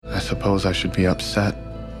suppose I should be upset,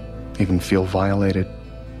 even feel violated.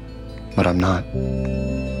 But I'm not.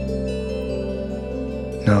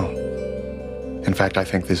 No. In fact, I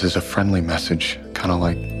think this is a friendly message, kind of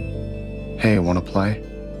like, hey, want to play?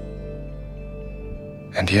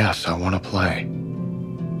 And yes, I want to play.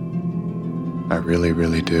 I really,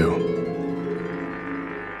 really do.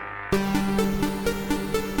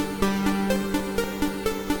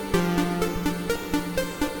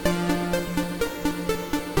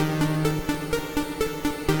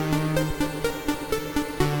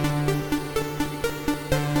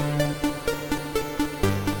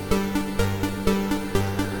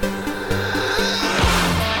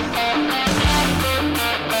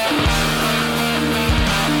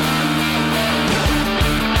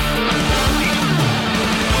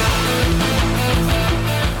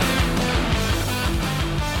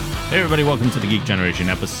 Hey everybody, welcome to the Geek Generation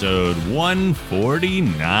episode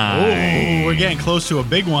 149. Oh, we're getting close to a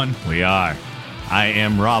big one. We are. I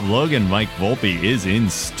am Rob Logan. Mike Volpe is in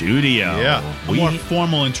studio. Yeah, a more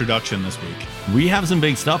formal introduction this week. We have some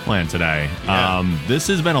big stuff planned today. Yeah. This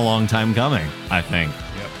has been a long time coming, I think.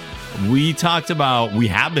 Yep. We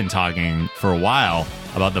have been talking for a while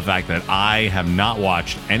about the fact that I have not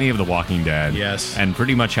watched any of The Walking Dead. Yes. And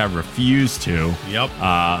pretty much have refused to. Yep.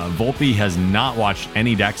 Volpe has not watched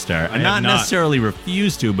any Dexter. I have not necessarily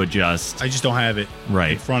refused to, but just... I just don't have it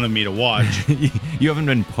Right. in front of me to watch. You haven't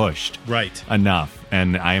been pushed Right. enough.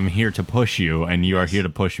 And I am here to push you, and you are here to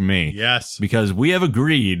push me. Yes. Because we have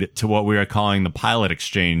agreed to what we are calling the Pilot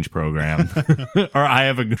Exchange Program. Or I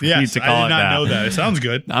have agreed Yes, to call I it did not that. know that. It sounds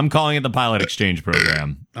good. I'm calling it the Pilot Exchange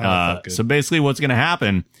Program. Oh, that felt good. So basically what's going to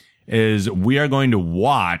happen is we are going to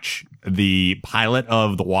watch the pilot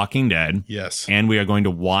of The Walking Dead. Yes. And we are going to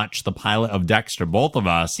watch the pilot of Dexter, both of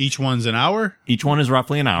us. Each one's an hour? Each one is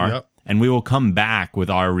roughly an hour. Yep. And we will come back with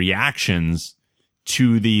our reactions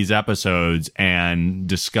to these episodes and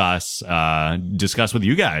discuss with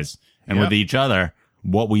you guys and Yep. with each other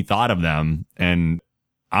what we thought of them. And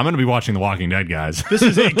I'm going to be watching The Walking Dead, guys. This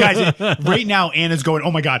is it, guys. Right now, Anna's going,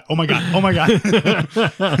 oh my God, oh my God, oh my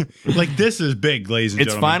God. Like, this is big, ladies and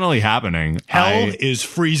It's gentlemen. finally happening. Hell is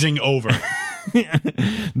freezing over.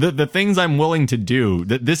 The things I'm willing to do,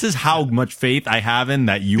 this is how much faith I have in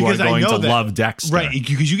that you Because are I going know to that- love Dexter. Right,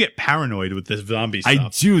 because you get paranoid with this zombie stuff. I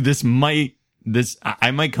do.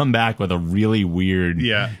 I might come back with a really weird.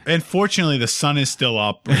 Yeah. And fortunately, the sun is still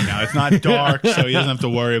up right now. It's not dark, so he doesn't have to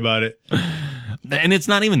worry about it. And it's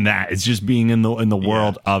not even that. It's just being in the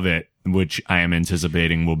world of it, which I am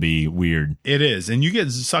anticipating will be weird. It is. And you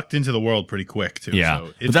get sucked into the world pretty quick, too. Yeah. So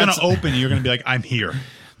But it's going that's- to open and you're going to be like, I'm here.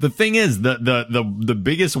 The thing is, the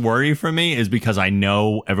biggest worry for me is because I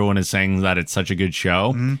know everyone is saying that it's such a good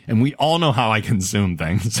show, and we all know how I consume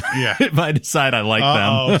things. Yeah. If I decide I like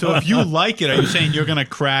Uh-oh. them. So if you like it, are you saying you're going to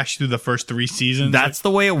crash through the first 3 seasons? That's the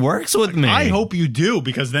way it works with me. I hope you do,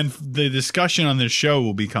 because then the discussion on this show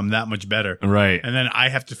will become that much better. Right. And then I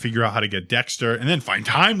have to figure out how to get Dexter and then find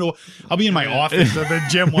time to. I'll be in my office at the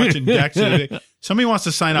gym watching Dexter. Somebody wants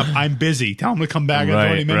to sign up. I'm busy. Tell him to come back in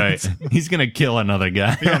 20 minutes. Right. He's going to kill another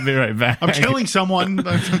guy. I'll be right back. I'm killing someone.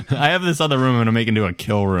 I have this other room I'm going to make into a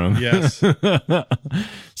kill room. Yes.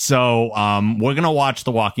 So, we're going to watch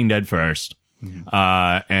The Walking Dead first.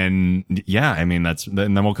 And yeah, I mean,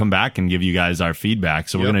 and then we'll come back and give you guys our feedback.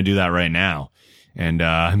 So we're Yep. going to do that right now. And,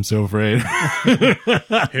 I'm so afraid.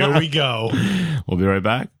 Here we go. We'll be right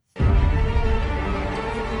back.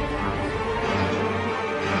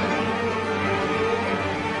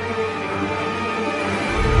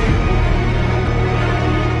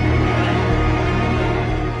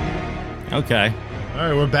 All Okay.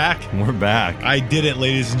 right, we're back. We're back. I did it,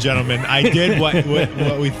 ladies and gentlemen. I did what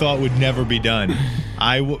we thought would never be done.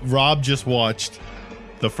 Rob just watched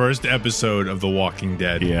the first episode of The Walking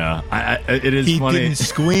Dead. Yeah. It is He funny. didn't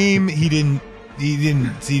scream. He didn't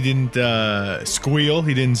squeal.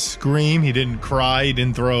 He didn't scream. He didn't cry. He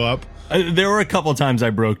didn't throw up. There were a couple times I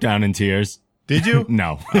broke down in tears. Did you?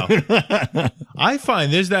 No. I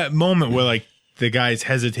find there's that moment where like the guy's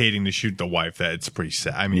hesitating to shoot the wife. That it's pretty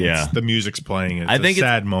sad. I mean, Yeah. the music's playing. It's I think a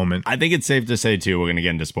sad moment. I think it's safe to say, too, we're going to get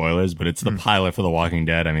into spoilers, but it's the pilot for The Walking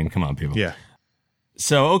Dead. I mean, come on, people. Yeah.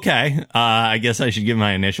 So, okay. I guess I should give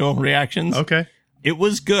my initial reactions. Okay. It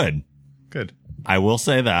was good. Good. I will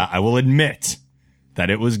say that. I will admit that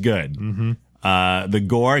it was good. Mm-hmm. The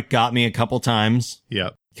gore got me a couple times,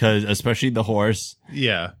 Yeah. because especially the horse.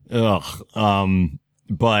 Yeah. Ugh.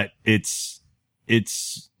 But it's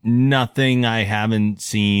nothing I haven't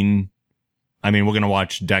seen. I mean, we're going to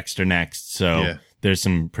watch Dexter next, so Yeah. there's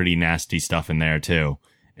some pretty nasty stuff in there too.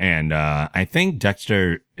 And I think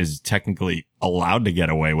Dexter is technically allowed to get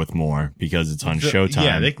away with more because it's on Showtime.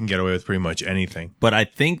 Yeah, they can get away with pretty much anything. But I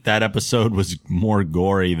think that episode was more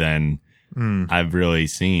gory than I've really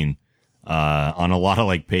seen on a lot of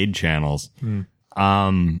like paid channels.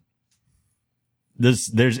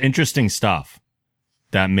 There's interesting stuff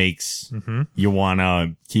that makes you want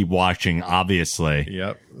to keep watching, obviously.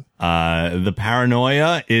 Yep. The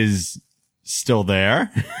paranoia is still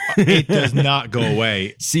there. It does not go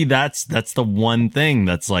away. See, that's the one thing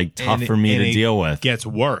that's like tough for me to deal with. It gets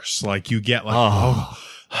worse. Like you get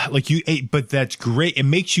like, but that's great. It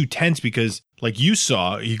makes you tense because like you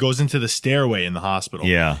saw, he goes into the stairway in the hospital.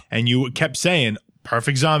 Yeah. And you kept saying,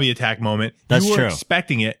 perfect zombie attack moment. That's you were true.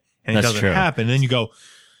 expecting it and it doesn't happen. And then you go,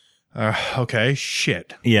 okay,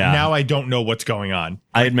 shit. Yeah. Now I don't know what's going on.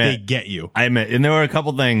 I admit. They get you. I admit. And there were a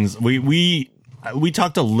couple things. We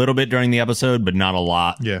talked a little bit during the episode, but not a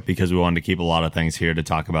lot. Yeah. Because we wanted to keep a lot of things here to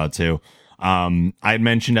talk about too. I had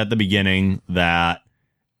mentioned at the beginning that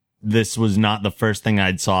this was not the first thing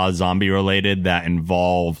I'd saw zombie related that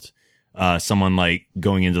involved someone like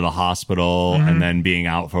going into the hospital and then being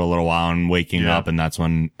out for a little while and waking up, and that's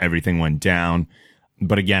when everything went down.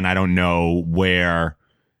 But again, I don't know where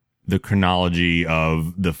the chronology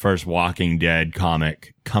of the first Walking Dead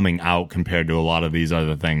comic coming out compared to a lot of these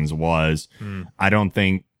other things was. I don't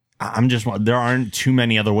think there aren't too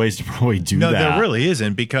many other ways to probably do that. No, there really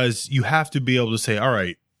isn't, because you have to be able to say, all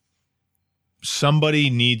right, somebody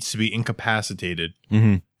needs to be incapacitated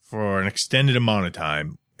for an extended amount of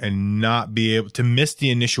time and not be able to miss the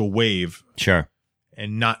initial wave. Sure.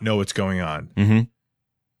 And not know what's going on.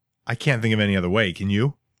 I can't think of any other way. Can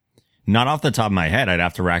you? Not off the top of my head. I'd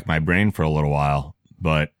have to rack my brain for a little while,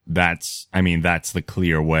 but that's the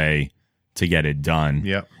clear way to get it done.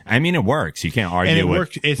 Yep. I mean, it works. You can't argue and it with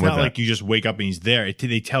works. It's not like you just wake up and he's there.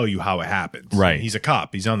 They tell you how it happens. Right. He's a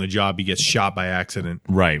cop. He's on the job. He gets shot by accident.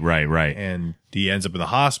 Right. And he ends up in the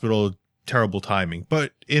hospital. Terrible timing,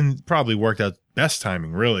 but probably worked out best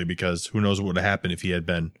timing, really, because who knows what would have happened if he had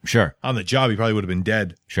been on the job. He probably would have been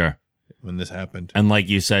dead. Sure. When this happened. And like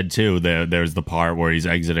you said, too, there's the part where he's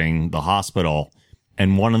exiting the hospital.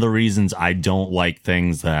 And one of the reasons I don't like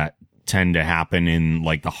things that tend to happen in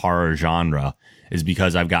like the horror genre is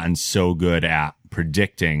because I've gotten so good at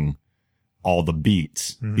predicting all the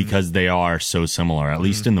beats because they are so similar, at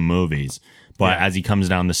least in the movies. But as he comes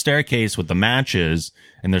down the staircase with the matches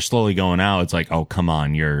and they're slowly going out, it's like, oh, come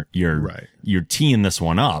on, you're teeing this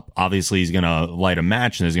one up. Obviously, he's going to light a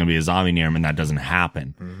match and there's going to be a zombie near him, and that doesn't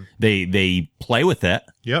happen. They play with it.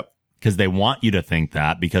 Yep. Because they want you to think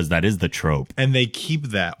that, because that is the trope. And they keep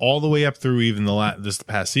that all the way up through even this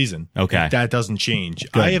past season. Okay. That doesn't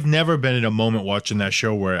change. Good. I have never been in a moment watching that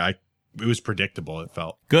show where it was predictable, it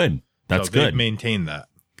felt. Good. That's good. They've maintained that.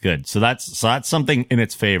 Good. So that's something in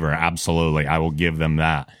its favor. Absolutely. I will give them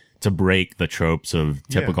that. To break the tropes of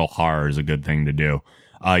typical horror is a good thing to do.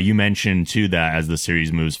 You mentioned too that as the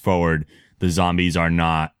series moves forward, the zombies are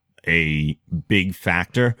not a big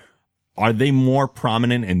factor. Are they more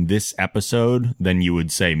prominent in this episode than you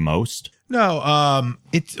would say most? No,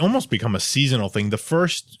 it's almost become a seasonal thing. The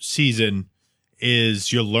first season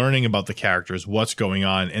is you're learning about the characters, what's going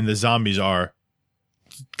on, and the zombies are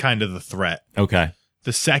kind of the threat. Okay.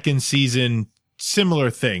 The second season, similar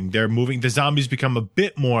thing. They're moving. The zombies become a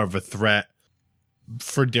bit more of a threat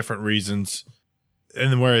for different reasons.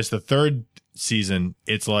 And whereas the third season,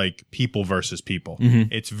 it's like people versus people.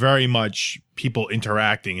 It's very much people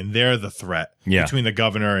interacting, and they're the threat between the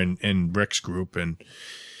governor and Rick's group. And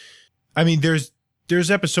I mean, there's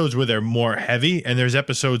episodes where they're more heavy, and there's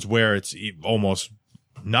episodes where it's almost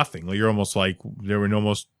nothing. You're almost like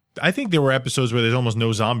I think there were episodes where there's almost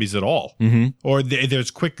no zombies at all. Or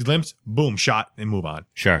there's quick glimpse, boom, shot, and move on.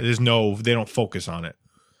 Sure. They don't focus on it.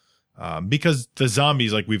 Because the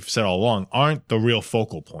zombies, like we've said all along, aren't the real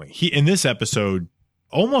focal point. In this episode,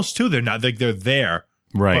 almost too, they're not. They're there.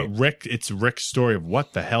 Right. But it's Rick's story of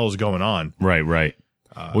what the hell is going on. Right.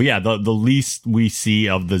 Well, yeah, the least we see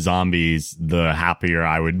of the zombies, the happier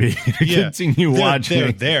I would be to continue watching.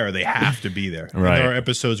 They're there. They have to be there. Right. And there are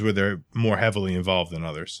episodes where they're more heavily involved than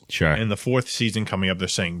others. Sure. And the fourth season coming up, they're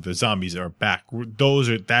saying the zombies are back.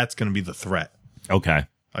 That's going to be the threat. Okay.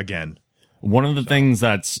 Again. One of the things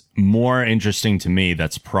that's more interesting to me,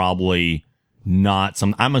 that's probably not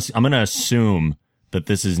I'm going to assume that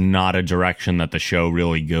this is not a direction that the show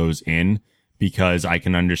really goes in, because I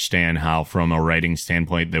can understand how from a writing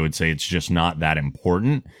standpoint, they would say it's just not that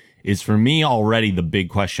important, is for me already the big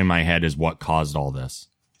question in my head is what caused all this.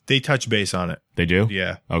 They touch base on it. They do?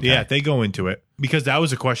 Yeah. Okay. Yeah, they go into it, because that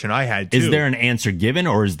was a question I had too. Is there an answer given,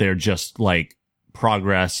 or is there just like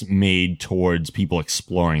progress made towards people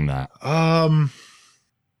exploring that?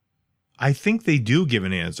 I think they do give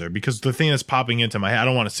an answer, because the thing that's popping into my head, I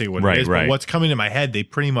don't want to say what it is, but what's coming to my head, they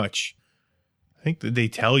pretty much, I think that they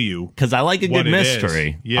tell you. Because I like a good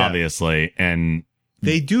mystery, yeah. Obviously. And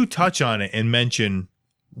they do touch on it and mention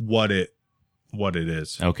what it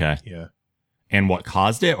is. Okay. Yeah. And what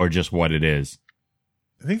caused it, or just what it is?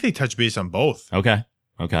 I think they touch base on both. Okay.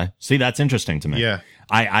 See, that's interesting to me. Yeah.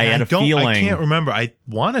 I had a feeling. I can't remember. I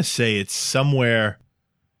want to say it's somewhere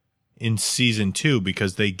in season 2,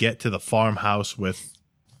 because they get to the farmhouse with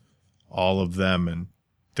all of them, and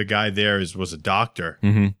the guy there was a doctor.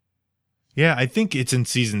 Mm-hmm. Yeah, I think it's in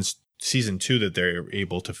season 2 that they're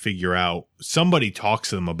able to figure out. Somebody talks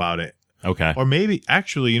to them about it. Okay. Or maybe,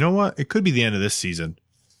 actually, you know what? It could be the end of this season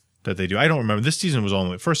that they do. I don't remember. This season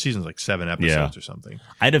was first season's like 7 episodes or something.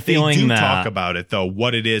 I had a feeling they do that talk about it, though,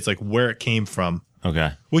 what it is, like where it came from.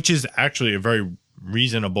 Okay. Which is actually a very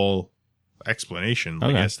reasonable explanation,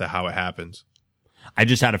 Okay. as to how it happens. I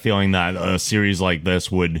just had a feeling that a series like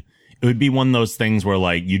this would be one of those things where,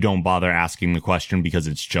 like, you don't bother asking the question because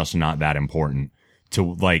it's just not that important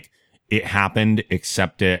to, like, it happened,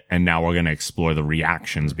 accept it, and now we're going to explore the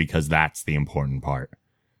reactions, because that's the important part.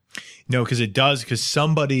 No, because it does, because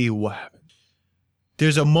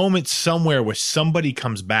there's a moment somewhere where somebody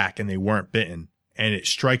comes back and they weren't bitten, and it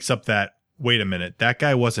strikes up that, wait a minute, that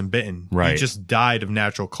guy wasn't bitten. Right. He just died of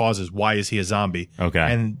natural causes. Why is he a zombie? Okay.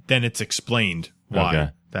 And then it's explained why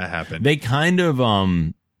that happened. They kind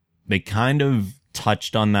of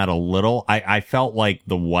touched on that a little. I felt like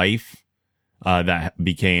the wife that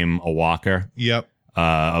became a walker Yep.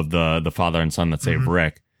 Of the father and son that saved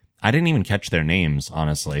Rick. I didn't even catch their names,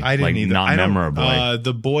 honestly. I didn't either. Not memorably.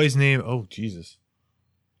 The boy's name, oh, Jesus.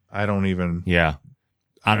 I don't even. Yeah.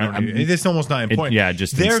 It's almost not important.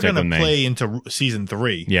 Just they're going to play into season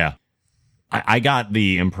 3. Yeah. I got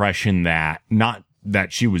the impression that not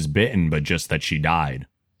that she was bitten, but just that she died.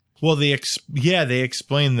 Well, they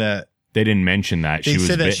explained that. They didn't mention that she was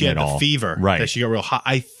bitten at all. They said that she had the fever. Right. That she got real hot.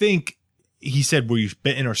 I think he said, were you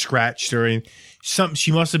bitten or scratched or anything?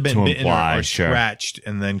 She must have been bitten or scratched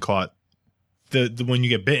and then caught. When you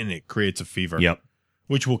get bitten, it creates a fever. Yep.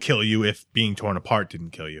 Which will kill you if being torn apart didn't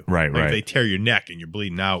kill you. Right, like right. If they tear your neck and you're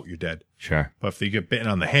bleeding out, you're dead. Sure. But if you get bitten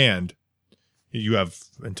on the hand, you have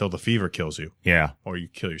until the fever kills you. Yeah. Or you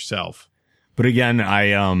kill yourself. But again,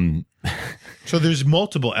 So there's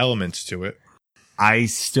multiple elements to it. I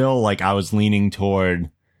still, I was leaning toward,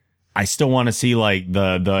 I still want to see,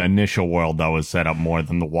 the initial world that was set up more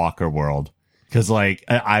than the Walker world. Because,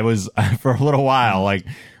 I was, for a little while,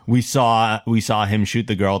 we saw him shoot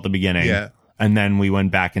the girl at the beginning. Yeah. And then we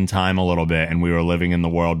went back in time a little bit and we were living in the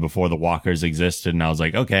world before the walkers existed. And I was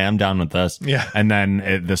like, okay, I'm down with this. Yeah. And then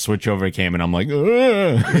the switchover came and I'm like,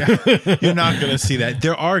 yeah. You're not going to see that.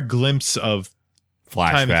 There are glimpses of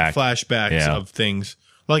flashbacks of things.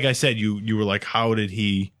 Like I said, you were like, how did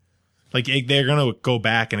he, they're going to go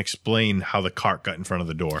back and explain how the cart got in front of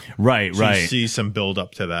the door. Right, so right. You see some build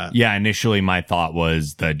up to that. Yeah. Initially my thought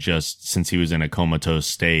was that just since he was in a comatose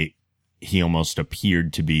state, he almost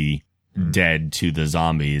appeared to be dead to the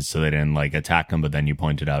zombies, so they didn't attack him. But then you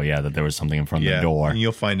pointed out, that there was something in front of the door, and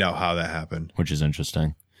you'll find out how that happened, which is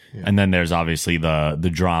interesting. Yeah. And then there's obviously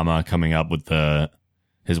the drama coming up with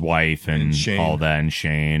his wife and all that, and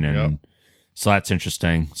Shane, and so that's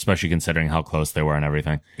interesting, especially considering how close they were and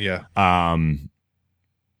everything. Yeah.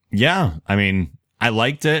 Yeah. I mean, I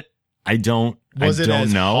liked it. I don't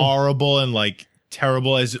know. Horrible and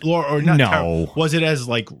terrible as or not? No. Was it as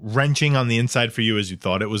wrenching on the inside for you as you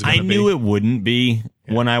thought it was going to be? I knew it wouldn't be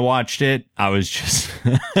when I watched it. I was just.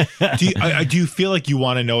 Do you feel like you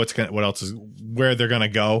want to know what else is where they're going to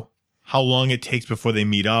go? How long it takes before they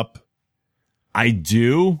meet up? I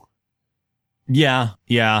do. Yeah.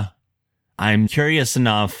 I'm curious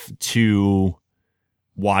enough to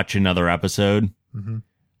watch another episode. Mm-hmm.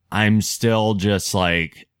 I'm still just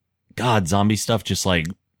God, zombie stuff just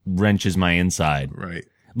wrenches my inside. Right.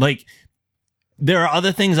 There are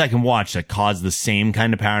other things I can watch that cause the same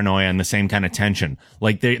kind of paranoia and the same kind of tension.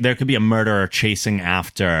 There could be a murderer chasing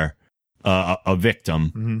after a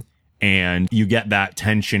victim, and you get that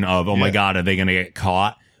tension of, oh my God, are they going to get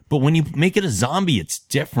caught? But when you make it a zombie, it's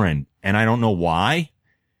different, and I don't know why.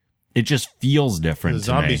 It just feels different. The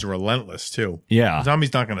zombie's relentless too. Yeah. The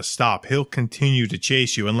zombie's not going to stop. He'll continue to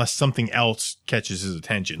chase you unless something else catches his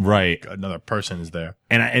attention. Right. Another person is there.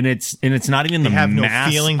 And it's not even the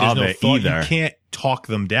mass feeling, there's of no it thought. either. You can't talk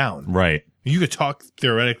them down. Right. You could talk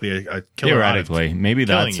theoretically a killer maybe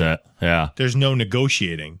that's you. it. Yeah. There's no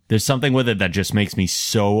negotiating. There's something with it that just makes me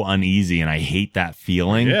so uneasy, and I hate that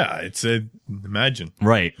feeling. Yeah, it's Imagine.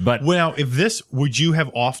 Right. But Well, would you have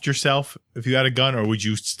offed yourself if you had a gun, or would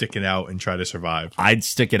you stick it out and try to survive? I'd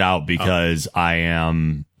stick it out because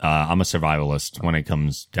I'm a survivalist when it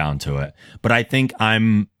comes down to it. But I think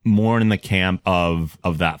I'm more in the camp of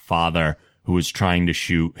that father who was trying to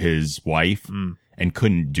shoot his wife and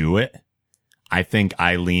couldn't do it. I think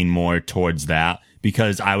I lean more towards that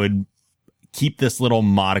because I would keep this little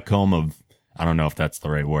modicum of, I don't know if that's the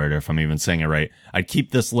right word or if I'm even saying it right. I'd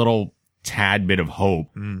keep this little tad bit of hope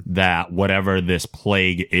that whatever this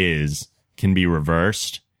plague is can be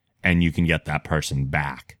reversed and you can get that person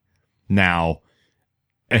back. Now,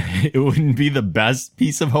 it wouldn't be the best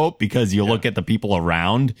piece of hope because you look at the people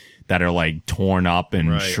around that are like torn up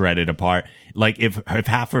and shredded apart. Like if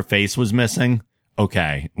half her face was missing,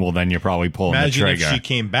 okay, well then you're probably pulling the trigger. Imagine if she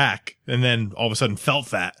came back and then all of a sudden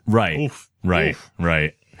felt that. Right. Oof. Right. Oof.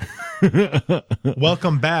 Right.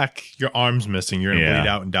 Welcome back. Your arm's missing. You're going to bleed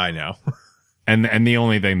out and die now. And the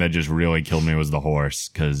only thing that just really killed me was the horse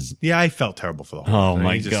because yeah, I felt terrible for the horse. Oh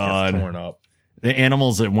my He just God. gets torn up. the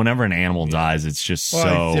animals, whenever an animal dies, it's just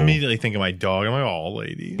I immediately think of my dog. I'm like, oh,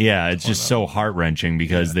 lady. Yeah, it's just so heart-wrenching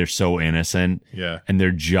because they're so innocent. Yeah. And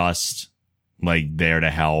they're just like there to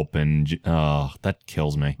help, and that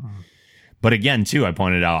kills me. But again, too, I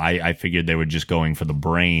pointed out I figured they were just going for the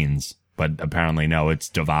brains, but apparently no, it's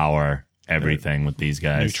devour everything with these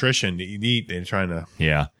guys. Nutrition to eat. They're trying to.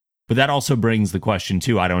 Yeah. But that also brings the question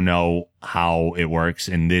too. I don't know how it works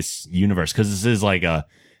in this universe because this is like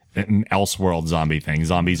an Elseworld zombie thing.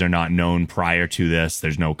 Zombies are not known prior to this.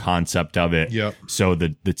 There's no concept of it. Yep. So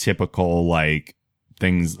the typical like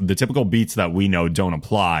things, the typical beats that we know don't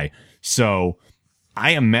apply. So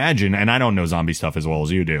I imagine, and I don't know zombie stuff as well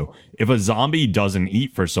as you do, if a zombie doesn't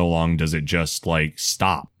eat for so long, does it just like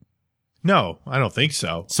stop? No, I don't think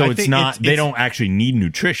so. So I it's think not, they don't actually need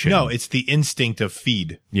nutrition. No, it's the instinct of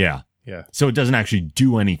feed. Yeah. Yeah. So it doesn't actually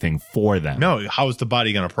do anything for them. No, how is the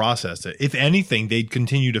body going to process it? If anything, they'd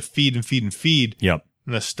continue to feed and feed and feed. Yep.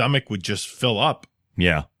 And the stomach would just fill up.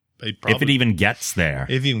 Yeah. If it even gets there.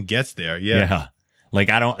 If it even gets there, yeah. Yeah.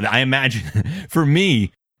 Like I imagine for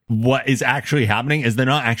me, what is actually happening is they're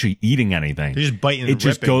not actually eating anything. They're just biting and It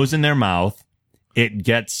just ripping. goes in their mouth. It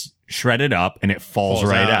gets shredded up and it falls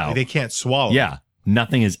right out. They can't swallow. Yeah.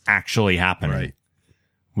 Nothing is actually happening. Right.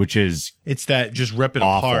 Which is It's that just rip it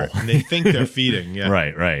awful. apart. And they think they're feeding. Yeah.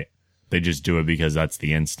 right. They just do it because that's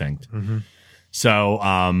the instinct. Mm-hmm. So,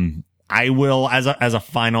 I will, as a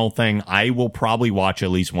final thing, I will probably watch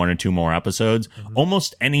at least one or two more episodes. Mm-hmm.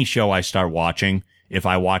 Almost any show I start watching, if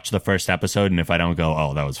I watch the first episode and if I don't go,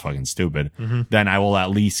 oh, that was fucking stupid, then I will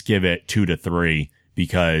at least give it 2 to 3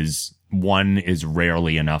 because one is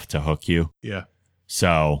rarely enough to hook you. Yeah.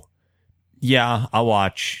 So, yeah, I'll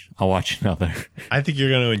watch another. I think you're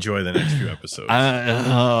going to enjoy the next few episodes.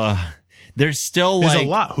 There's still There's like a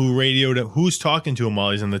lot. Who radioed him? Who's talking to him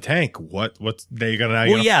while he's in the tank? What's they gonna?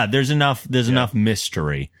 Well, yeah, there's enough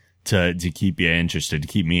mystery to keep you interested, to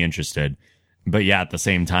keep me interested. But yeah, at the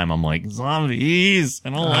same time, I'm like, zombies. I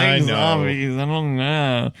don't like zombies. I don't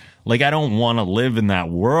know. Like, I don't want to live in that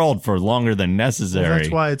world for longer than necessary. Well, that's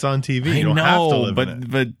why it's on TV. You don't I have to know, live in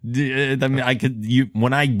it. but I mean, I could.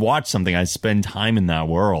 When I watch something, I spend time in that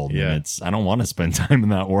world. Yeah. And I don't want to spend time in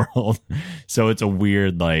that world. So it's a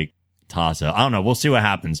weird like toss up. I don't know. We'll see what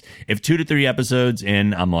happens. If 2 to 3 episodes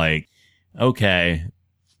in, I'm like, okay,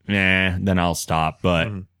 then I'll stop. But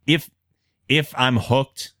if I'm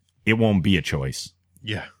hooked, it won't be a choice.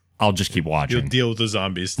 Yeah. I'll just keep watching. You'll deal with the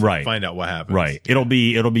zombies to Right. find out what happens. Right. It'll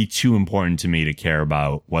be too important to me to care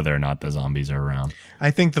about whether or not the zombies are around.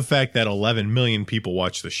 I think the fact that 11 million people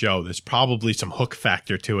watch the show, there's probably some hook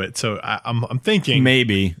factor to it. So I'm thinking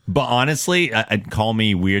Maybe. But honestly, I'd call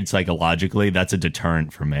me weird psychologically. That's a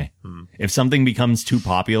deterrent for me. If something becomes too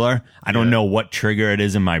popular, I don't know what trigger it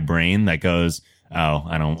is in my brain that goes, oh,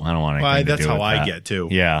 I don't want anything to that's do how with I that. get too.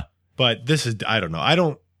 Yeah. But this is, I don't know. I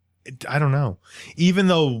don't know. Even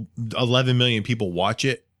though 11 million people watch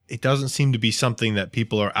it, it doesn't seem to be something that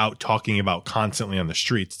people are out talking about constantly on the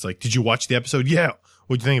streets. It's like, did you watch the episode? Yeah.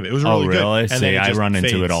 What'd you think of it? It was really good. Really? And then See, it I just run into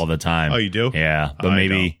fades. it all the time. Oh, you do? Yeah. But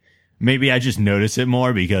I maybe I just notice it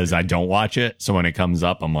more because I don't watch it. So when it comes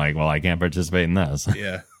up, I'm like, well, I can't participate in this.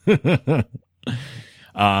 Yeah.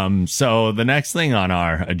 So the next thing on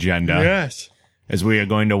our agenda Yes. is we are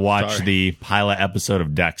going to watch Sorry. the pilot episode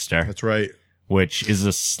of Dexter, That's right. which is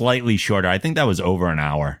a slightly shorter. I think that was over an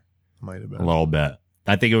hour, Might have a been. little bit.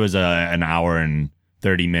 I think it was an hour and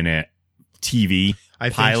 30-minute TV I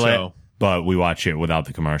think pilot, so. but we watched it without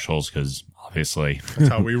the commercials because obviously. That's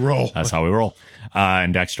how we roll. That's how we roll.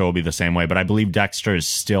 And Dexter will be the same way. But I believe Dexter is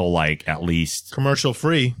still like at least Commercial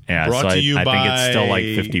free. Yeah, Brought so to I you by think it's still like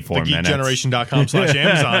 54 minutes.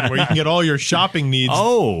 TheGeekGeneration.com/Amazon, where you can get all your shopping needs.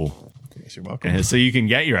 Oh, Yes, you're welcome. and so you can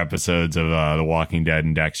get your episodes of The Walking Dead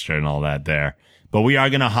and Dexter and all that there. But we are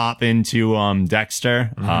going to hop into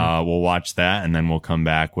Dexter. We'll watch that, and then we'll come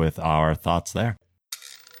back with our thoughts there.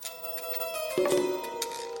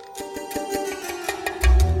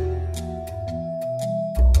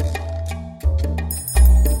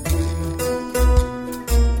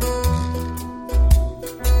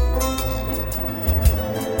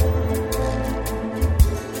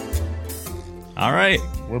 All right.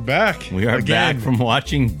 We're back. We are again. back from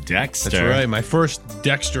watching Dexter. That's right. My first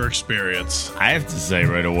Dexter experience. I have to say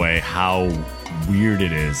right away how weird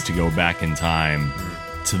it is to go back in time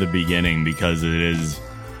to the beginning, because it is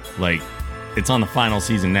like it's on the final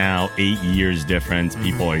season now, 8 years difference.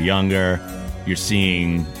 People are younger. You're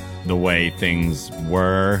seeing the way things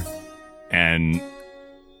were. And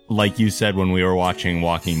like you said when we were watching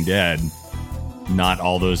Walking Dead, not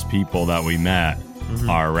all those people that we met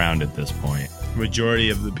are around at this point. Majority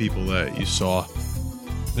of the people that you saw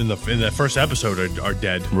in the first episode are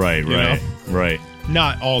dead. Right, you right, know? right.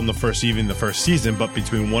 Not all in the first season, but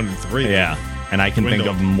between 1 and 3. Yeah, and I can think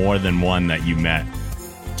Dwindled. of more than one that you met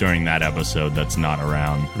during that episode that's not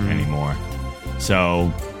around anymore.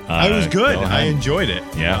 So it was good. go ahead. I enjoyed it.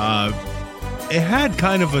 Yeah. It had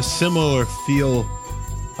kind of a similar feel.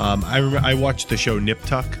 I watched the show Nip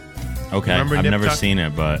Tuck. Okay, Remember I've Nip never Tuck? seen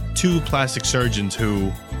it, but 2 plastic surgeons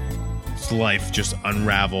whose life just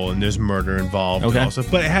unravel and there's murder involved. Okay. And also,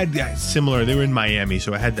 but it had that similar. They were in Miami,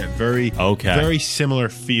 so it had that very similar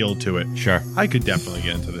feel to it. sure. I could definitely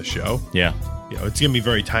get into this show. Yeah, You know, it's gonna be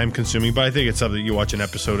very time consuming, but I think it's something you watch an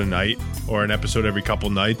episode a night or an episode every couple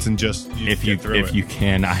nights and just if get through it. you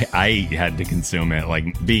can, I had to consume it,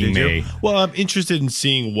 like being Did me. you? Well, I'm interested in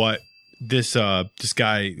seeing what this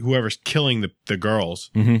guy, whoever's killing the girls,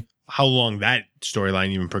 how long that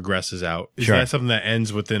storyline even progresses out. Is Sure. that something that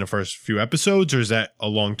ends within the first few episodes, or is that a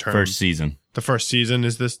long term? First season. The first season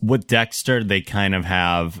is this? With Dexter, they kind of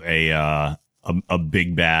have a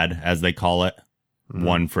big bad, as they call it,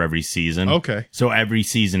 one for every season. Okay. So every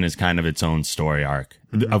season is kind of its own story arc.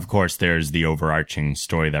 Of course, there's the overarching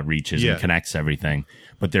story that reaches Yeah. and connects everything,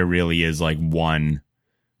 but there really is like one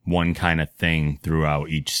kind of thing throughout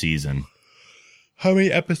each season. How many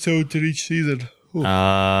episodes in each season? Ooh.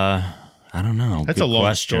 I don't know. That's Good a long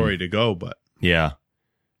question. story to go, but Yeah.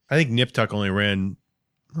 I think Nip Tuck only ran.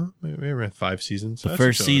 Maybe it ran 5 seasons. The That's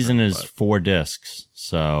first still season not is bad. 4 discs,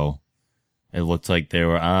 so it looked like they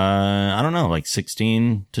were, I don't know, like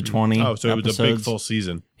 16 to 20 Oh, so it was a big episodes. full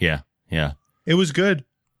season. Yeah, yeah. It was good.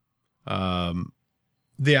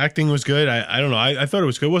 The acting was good. I don't know. I thought it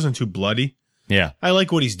was good. It wasn't too bloody. Yeah, I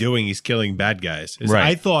like what he's doing. He's killing bad guys. Right.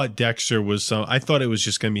 I thought Dexter was I thought it was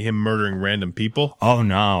just going to be him murdering random people. Oh,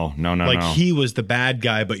 no. Like he was the bad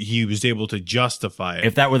guy, but he was able to justify it.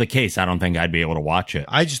 If that were the case, I don't think I'd be able to watch it.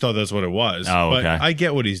 I just thought that's what it was. Oh, But okay. I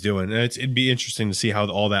get what he's doing. And it'd be interesting to see how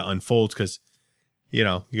all that unfolds because, you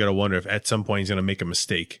know, you got to wonder if at some point he's going to make a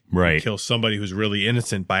mistake. Right. Kill somebody who's really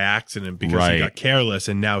innocent by accident because Right. he got careless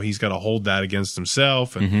and now he's got to hold that against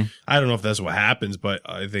himself. And Mm-hmm. I don't know if that's what happens, but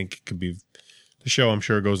I think it could be the show, I'm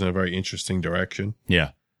sure, goes in a very interesting direction.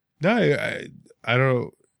 Yeah. No, I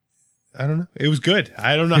don't know. It was good.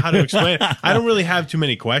 I don't know how to explain it. I don't really have too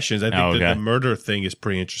many questions. I think Oh, that okay. the murder thing is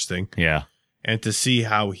pretty interesting. Yeah. And to see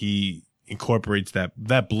how he incorporates that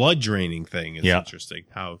blood draining thing is Yeah. interesting.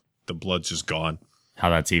 How the blood's just gone. How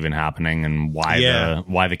that's even happening and why Yeah.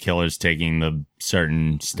 why the killer's taking the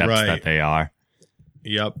certain steps Right. that they are.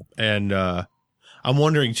 Yep. And I'm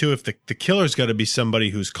wondering, too, if the killer's got to be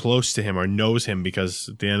somebody who's close to him or knows him because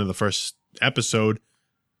at the end of the first episode,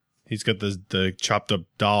 he's got the chopped up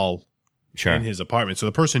doll Sure. in his apartment. So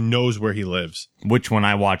the person knows where he lives. Which when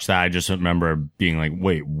I watched that, I just remember being like,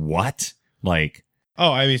 wait, what? Like,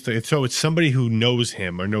 Oh, I mean, so it's somebody who knows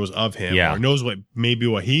him or knows of him Yeah. or knows what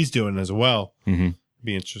he's doing as well. mhm.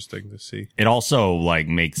 Be interesting to see. It also like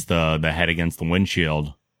makes the head against the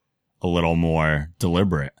windshield a little more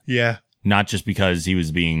deliberate. Yeah. Not just because he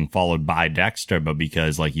was being followed by Dexter, but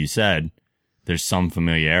because, like you said, there's some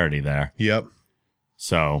familiarity there. Yep.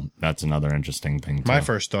 So that's another interesting thing too. My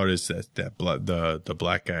first thought is that the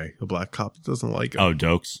black guy, the black cop, doesn't like him. Oh,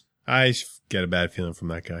 Dokes? I get a bad feeling from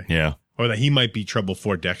that guy, Yeah. or that he might be trouble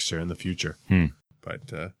for Dexter in the future.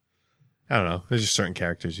 But I don't know. There's just certain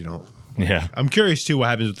characters you don't. Yeah. I'm curious too what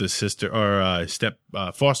happens with his sister or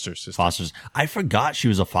foster sister. Foster's. I forgot she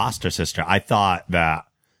was a foster sister. I thought that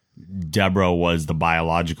Deborah was the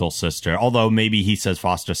biological sister, although maybe he says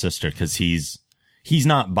foster sister because he's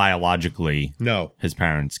not biologically No. his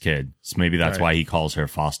parents' kid. So maybe that's Right. why he calls her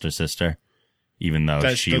foster sister, even though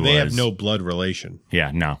They have no blood relation.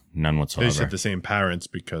 Yeah, no, none They whatsoever. just have the same parents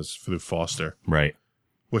because through foster. Right.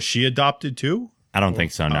 Was she adopted too? I don't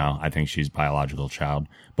think so, no. I think she's biological child.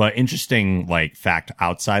 But interesting, like, fact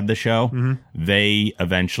outside the show, Mm-hmm. they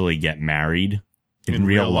eventually get married in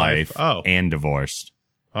real real life? life Oh. and divorced.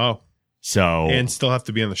 Oh. So, And still have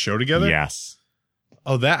to be on the show together? yes.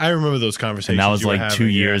 Oh, that I remember those conversations. And that was you were like 2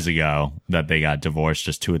 having, years ago that they got divorced,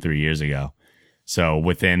 just 2 or 3 years ago. So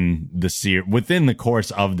within the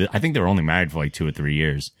course of I think they were only married for like 2 or 3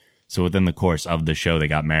 years. So within the course of the show, they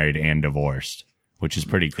got married and divorced, which is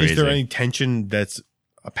pretty crazy. Is there any tension that's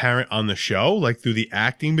apparent on the show, like through the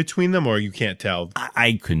acting between them, or you can't tell?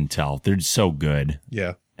 I couldn't tell. They're so good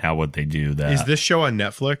Yeah. at what they do. That Is this show on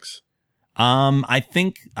Netflix? I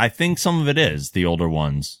think some of it is the older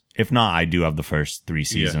ones. If not, I do have the first 3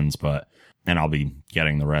 seasons, and I'll be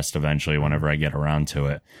getting the rest eventually whenever I get around to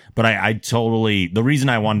it. But I totally, the reason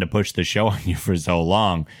I wanted to push the show on you for so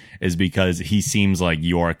long is because he seems like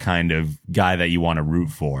your kind of guy that you want to root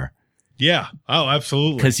for. Yeah. Oh,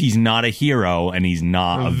 absolutely. Because he's not a hero and he's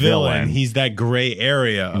not a villain. He's that gray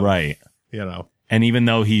area. Of, Right. You know. And even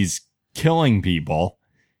though he's killing people,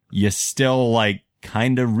 you still like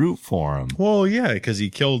kind of root for him. Well, yeah, because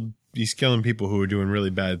he's killing people who are doing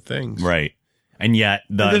really bad things. Right. And yet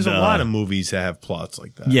There's a lot of movies that have plots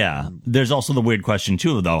like that. Yeah. There's also the weird question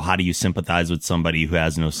too, though. How do you sympathize with somebody who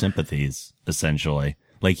has no sympathies, essentially?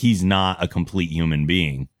 Like, he's not a complete human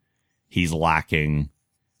being. He's lacking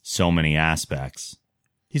so many aspects.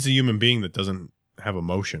 He's a human being that doesn't have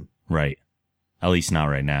emotion. Right. At least not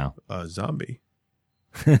right now. A zombie.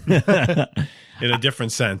 In a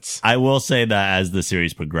different sense. I will say that as the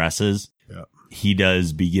series progresses, Yeah. he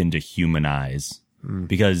does begin to humanize.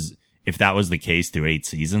 Because if that was the case through 8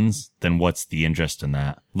 seasons, then what's the interest in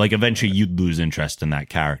that? Like, eventually you'd lose interest in that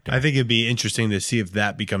character. I think it'd be interesting to see if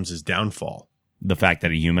that becomes his downfall. The fact that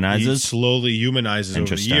he He humanizes. slowly humanizes over the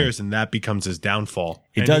Interesting. years, and that becomes his downfall.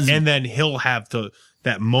 It and, does- and then he'll have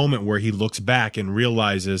that moment where he looks back and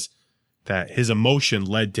realizes that his emotion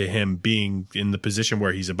led to him being in the position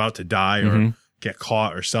where he's about to die or get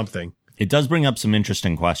caught or something. It does bring up some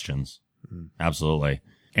interesting questions. Absolutely.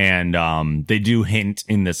 And they do hint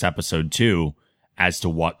in this episode too as to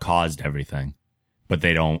what caused everything. But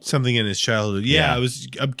they don't. Something in his childhood. Yeah, Yeah.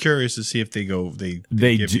 I'm curious to see if they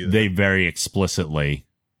They very explicitly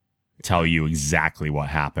tell you exactly what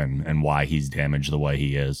happened and why he's damaged the way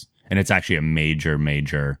he is. And it's actually a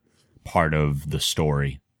major part of the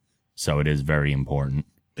story. So it is very important.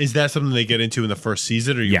 Is that something they get into in the first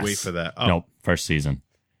season, or you Yes. wait for that? Oh, Nope. First season.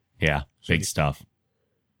 Yeah. Big stuff.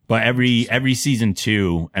 But every season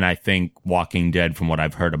 2, and I think Walking Dead, from what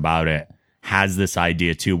I've heard about it, has this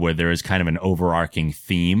idea too, where there is kind of an overarching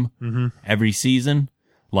theme every season.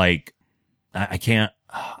 Like, I can't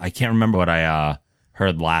remember what I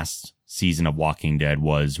heard last season of Walking Dead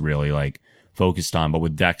was really like focused on, but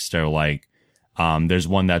with Dexter, like, there's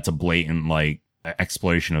one that's a blatant like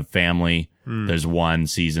exploration of family. There's one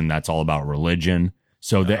season that's all about religion.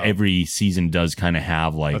 So that every season does kind of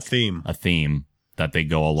have like a theme. That they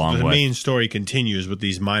go along The with. main story continues with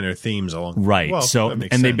these minor themes along. Right. Well, So, that and makes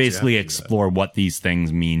they sense. You basically have to do that. explore what these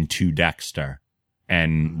things mean to Dexter.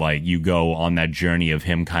 And like you go on that journey of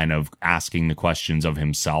him kind of asking the questions of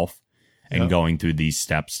himself and going through these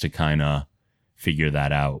steps to kind of figure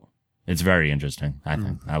that out. It's very interesting. I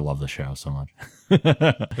think I love the show so much.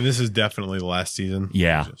 And this is definitely the last season.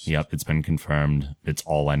 Yeah. Just- Yep. It's been confirmed. It's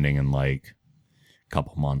all ending in like a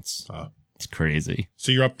couple months. It's crazy.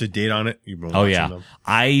 So you're up to date on it? You've been Oh watching yeah. them?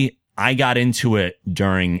 I got into it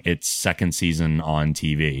during its second season on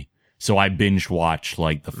TV. So I binge watched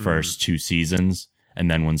like the first 2 seasons, and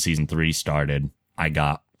then when season 3 started, I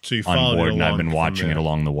got So you on followed board it and I've along been from watching there. it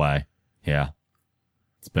along the way. Yeah.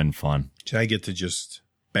 It's been fun. So I get to just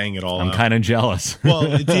bang it all I'm out. kind of jealous.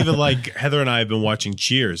 Well, it's even like Heather and I have been watching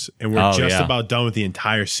Cheers, and we're Oh, just yeah. about done with the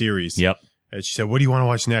entire series. Yep. And she said, "What do you want to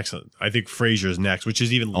watch next?" I think Frasier's next, which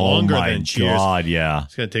is even Oh longer my than Cheers. God. Yeah.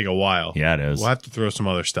 It's gonna take a while. Yeah, it is. We'll have to throw some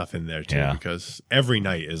other stuff in there too, Yeah. because every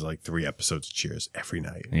night is like 3 episodes of Cheers every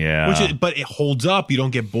night. Yeah. But it holds up. You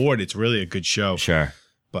don't get bored. It's really a good show. Sure.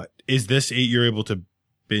 But is this 8? You're able to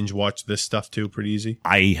binge watch this stuff too, pretty easy.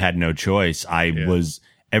 I had no choice. I was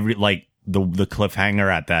the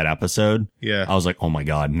cliffhanger at that episode. Yeah. I was like, oh my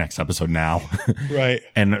God, next episode now. Right.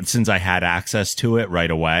 And since I had access to it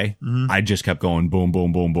right away, I just kept going boom,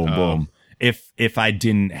 boom, boom, boom, boom. If I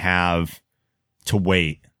didn't have to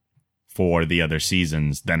wait for the other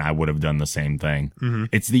seasons, then I would have done the same thing. Mm-hmm.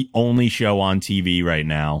 It's the only show on TV right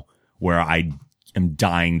now where I am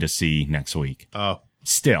dying to see next week. Oh,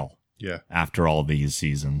 Still, yeah. after all these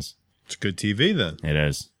seasons. It's good TV then. It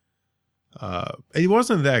is. It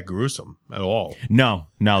wasn't that gruesome at all. No,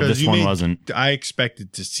 'Cause this one wasn't. I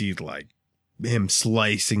expected to see like him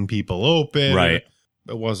slicing people open. Right.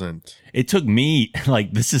 It wasn't. It took me,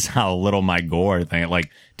 like, this is how little my gore thing, like,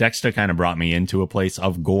 Dexter kind of brought me into a place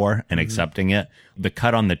of gore and accepting it. The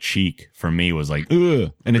cut on the cheek for me was like,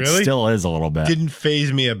 ugh, and it Really? still is a little bit. Didn't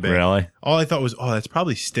phase me a bit. Really? All I thought was, that's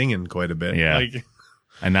probably stinging quite a bit. Yeah. Like,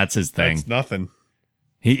 And that's his thing. that's nothing.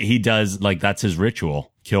 He does, like, that's his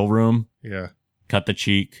ritual. Kill room, Yeah. cut the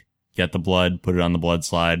cheek, get the blood, put it on the blood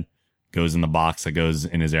slide, goes in the box that goes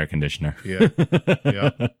in his air conditioner. Yeah. Yeah.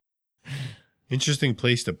 Interesting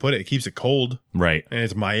place to put it. It keeps it cold. Right. And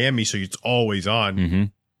it's Miami, so it's always on. Mm-hmm.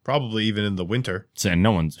 Probably even in the winter. So, and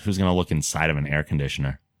who's going to look inside of an air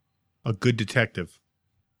conditioner? A good detective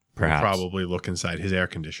Perhaps. will probably look inside his air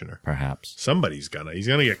conditioner. Perhaps. Somebody's he's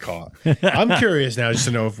gonna get caught. I'm curious now just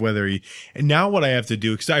to know whether and now what I have to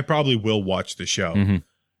do, because I probably will watch the show. Mm-hmm.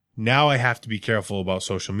 Now I have to be careful about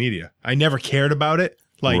social media. I never cared about it.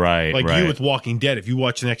 Like Right. you with Walking Dead. If you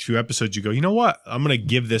watch the next few episodes, you go, you know what? I'm going to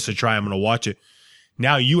give this a try. I'm going to watch it.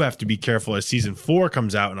 Now you have to be careful as season 4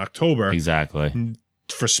 comes out in October Exactly.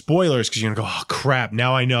 for spoilers, because you're going to go, oh, crap.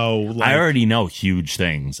 Now I know. Like, I already know huge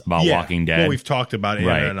things about Walking Dead. Well, we've talked about it,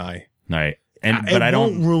 Right. Anna and I. Right. But it I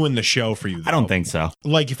won't don't ruin the show for you, though. I don't think so.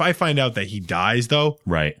 Like, if I find out that he dies, though,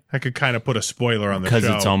 Right. I could kind of put a spoiler on the show.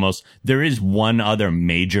 Because it's almost, there is one other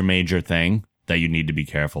major thing that you need to be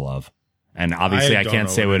careful of. And obviously I don't can't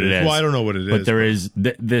know say what it is. Well, I don't know what it is. But there is,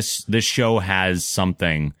 this show has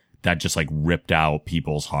something that just like ripped out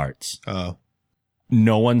people's hearts. Oh.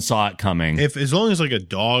 No one saw it coming. As long as like a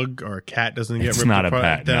dog or a cat doesn't get It's ripped not a apart,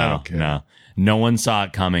 pet. then I No, don't care. no. No one saw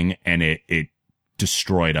it coming, and it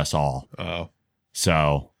destroyed us all. Oh.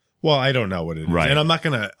 So, Well, I don't know what it is. Right. And I'm not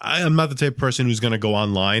the type of person who's going to go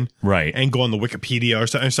online right. and go on the Wikipedia or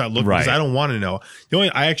something and start looking, because Right. I don't want to know.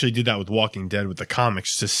 I actually did that with Walking Dead with the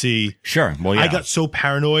comics to see. Sure. Well, yeah. I got so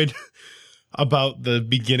paranoid about the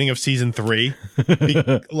beginning of season 3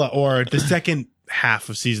 or the second half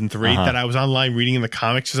of season 3 that I was online reading in the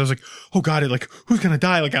comics, because I was like, oh God, who's going to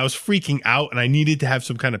die? Like, I was freaking out, and I needed to have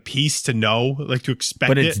some kind of peace to know, like, to expect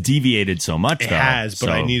but it. it's deviated so much, It though. has, but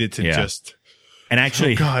I So, needed to yeah. just, And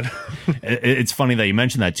actually, oh God. it's funny that you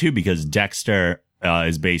mentioned that too, because Dexter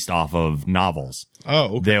is based off of novels.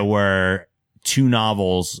 Oh, okay. There were 2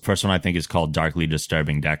 novels. First one I think is called Darkly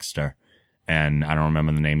Disturbing Dexter, and I don't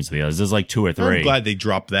remember the names of the others. There's like 2 or 3. I'm glad they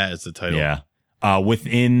dropped that as the title. Yeah.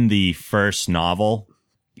 Within the first novel,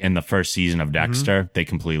 in the first season of Dexter, they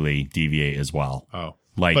completely deviate as well. Oh.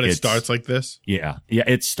 Like, But it it's- starts like this? Yeah. Yeah.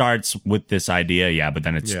 It starts with this idea. Yeah. But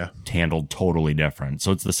then it's Yeah. handled totally different.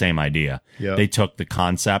 So it's the same idea. Yeah. They took the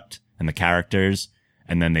concept and the characters,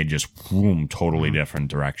 and then they just boom, totally different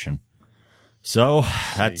direction. So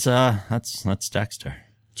that's Dexter.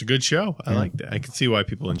 It's a good show. I like that. I can see why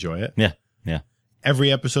people enjoy it. Yeah. Yeah.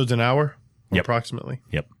 Every episode's an hour, Yep. approximately.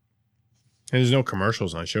 Yep. And there's no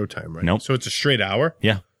commercials on Showtime, right? Nope. So it's a straight hour?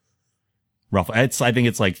 Yeah. Roughly. I think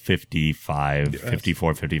it's like 54,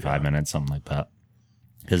 55 minutes, something like that.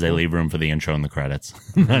 Because they leave room for the intro and the credits.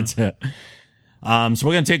 That's it. So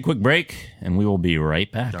we're going to take a quick break, and we will be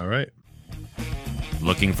right back. All right.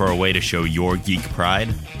 Looking for a way to show your geek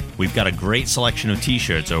pride? We've got a great selection of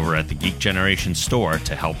t-shirts over at the Geek Generation store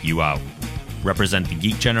to help you out. Represent the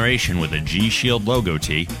Geek Generation with a G-Shield logo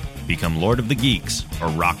tee, become Lord of the Geeks, or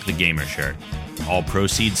rock the gamer shirt. All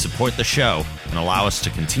proceeds support the show and allow us to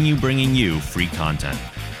continue bringing you free content.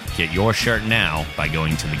 Get your shirt now by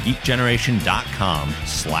going to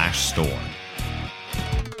thegeekgeneration.com/store.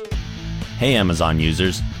 Hey Amazon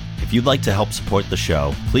users, if you'd like to help support the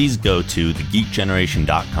show, please go to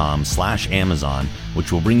thegeekgeneration.com/Amazon,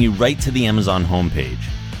 which will bring you right to the Amazon homepage.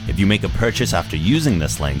 If you make a purchase after using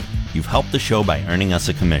this link, you've helped the show by earning us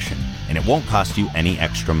a commission, and it won't cost you any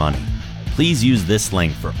extra money. Please use this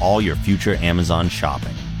link for all your future Amazon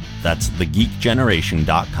shopping. That's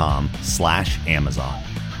thegeekgeneration.com/Amazon.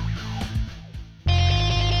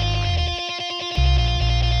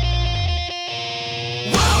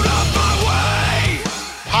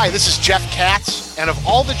 Hi, this is Jeff Katz, and of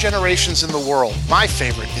all the generations in the world, my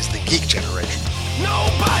favorite is the Geek Generation.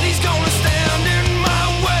 Nobody's gonna stand in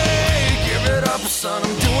my way. Give it up, son,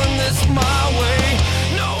 I'm doing this my way.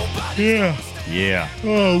 Nobody. Yeah. Yeah.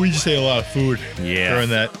 Oh, we just ate a lot of food Yeah. during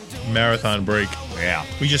that marathon break. Yeah.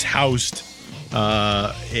 We just housed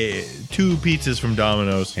 2 pizzas from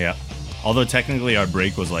Domino's. Yeah. Although technically our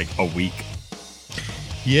break was like a week.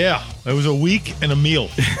 Yeah, it was a week and a meal.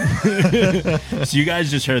 So you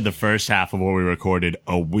guys just heard the first half of what we recorded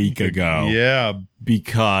a week ago. Yeah.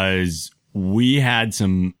 Because we had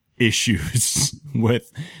some issues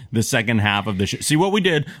with the second half of the show. See, what we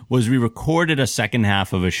did was we recorded a second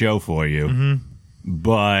half of a show for you,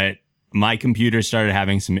 but my computer started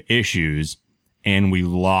having some issues and we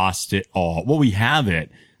lost it all. Well, we have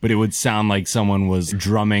it, but it would sound like someone was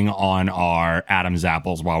drumming on our Adam's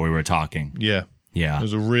apples while we were talking. Yeah. Yeah.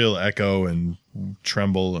 There's a real echo and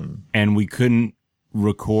tremble And we couldn't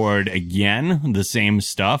record again the same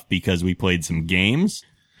stuff because we played some games.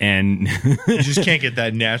 And you just can't get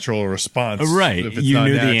that natural response. right. If it's You not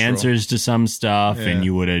knew natural. the answers to some stuff and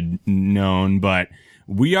you would have known, but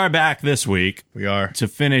we are back this week We are. to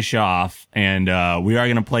finish off and, we are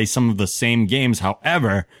going to play some of the same games.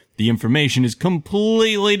 However, the information is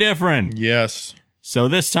completely different. Yes. So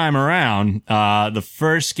this time around, the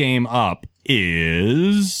first game up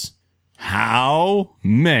is how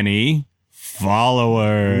many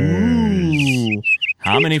followers?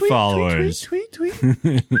 How many followers? Tweet.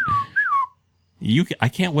 I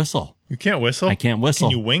can't whistle. You can't whistle? I can't whistle.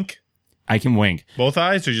 Can you wink? I can wink. Both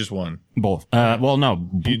eyes or just one? Both. Well, no.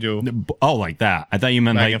 You do. Oh, like that. I thought you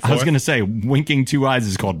meant Back like, and I was forth? going to say winking two eyes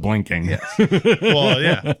is called blinking. Well,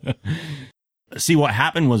 yeah. See, what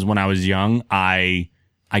happened was when I was young, I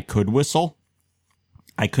could whistle.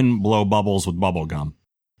 I couldn't blow bubbles with bubble gum.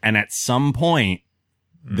 And at some point,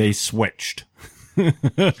 they switched.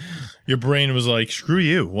 Your brain was like, screw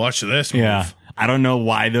you. Watch this move. Yeah. I don't know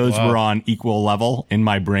why those Wow. were on equal level in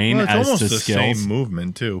my brain Well, it's as almost to the skills. same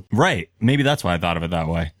movement, too. Right. Maybe that's why I thought of it that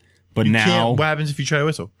way. But You now, can't, what happens if you try to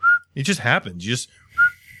whistle? It just happens. You just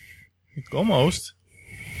almost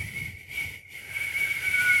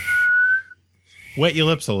wet your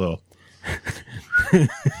lips a little.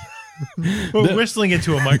 We're whistling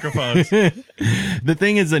into a microphone. the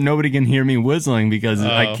thing is that nobody can hear me whistling because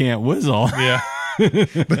I can't whistle. Yeah,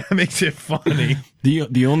 but that makes it funny.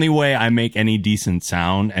 The only way I make any decent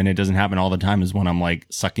sound, and it doesn't happen all the time, is when I'm like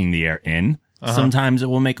sucking the air in. Sometimes it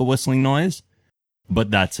will make a whistling noise,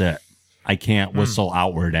 but that's it. I can't whistle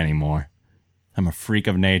outward anymore. I'm a freak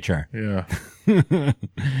of nature. Yeah.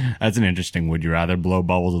 That's an interesting. Would you rather blow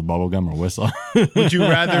bubbles with bubble gum or whistle? Would you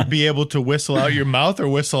rather be able to whistle out your mouth or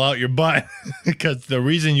whistle out your butt? Because the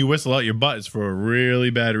reason you whistle out your butt is for a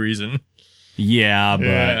really bad reason.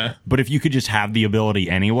 Yeah, but if you could just have the ability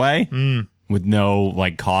anyway, with no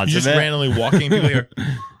like cause You of just it, randomly walking, people are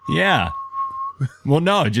yeah. Well,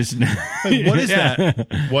 no, just like, what is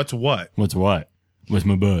that? What's what? What's what? What's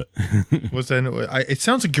my butt? What's that? It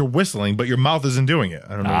sounds like you're whistling, but your mouth isn't doing it.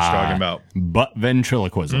 I don't know what you're talking about. Butt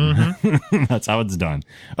ventriloquism. That's how it's done.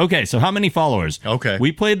 Okay, so how many followers? Okay.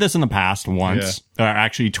 We played this in the past once, or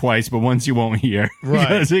actually twice, but once you won't hear Right.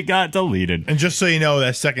 because it got deleted, And just so you know,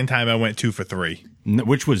 that second time I went 2 for 3.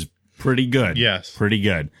 which was pretty good. Yes. Pretty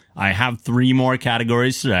good. I have 3 more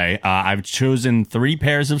categories today. I've chosen 3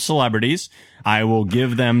 pairs of celebrities. I will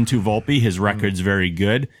give them to Volpe. His record's very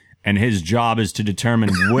good. And his job is to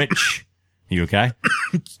determine which. You okay?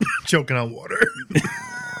 Choking on water.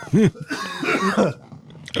 I'm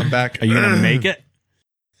back. Are you going to make it?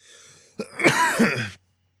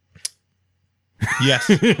 Yes.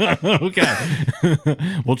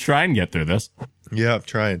 Okay. We'll try and get through this. Yeah, I've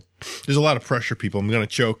tried. There's a lot of pressure, people. I'm going to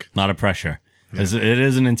choke. A lot of pressure. It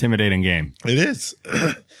is an intimidating game. It is.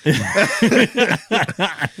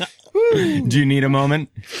 Do you need a moment?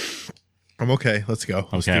 I'm okay. Let's go.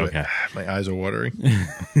 Let's Okay, do okay. it. My eyes are watering.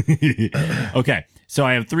 Okay. So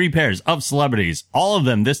I have 3 pairs of celebrities. All of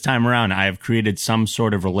them this time around, I have created some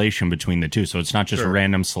sort of relation between the two. So it's not just Sure.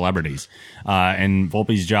 random celebrities. And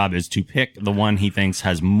Volpe's job is to pick the one he thinks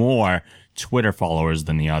has more Twitter followers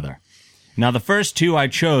than the other. Now, the first 2 I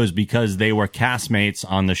chose because they were castmates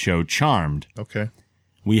on the show Charmed. Okay.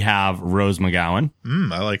 We have Rose McGowan,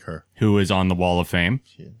 I like her. who is on the Wall of Fame.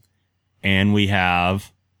 And we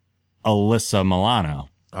have Alyssa Milano.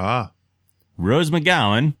 Ah. Rose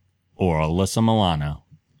McGowan or Alyssa Milano.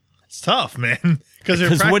 It's tough, man.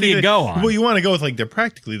 Because what do you go on? Well, you want to go with like they're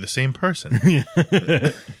practically the same person.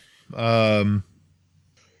 Rose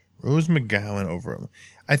McGowan over.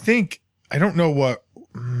 I don't know what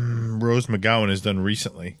Rose McGowan has done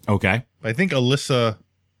recently. Okay. I think Alyssa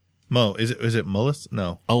is it Melissa?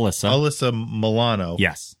 No. Alyssa. Alyssa Milano.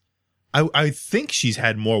 Yes. I think she's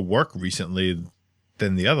had more work recently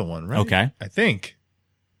than the other one, right? Okay. I think.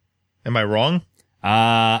 Am I wrong?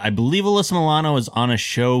 I believe Alyssa Milano is on a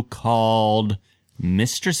show called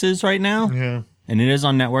Mistresses right now. Yeah. And it is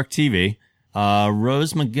on network TV.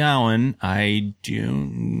 Rose McGowan, I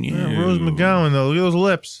don't know. Yeah, Rose McGowan, though. Look at those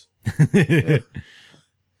lips.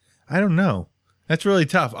 I don't know. That's really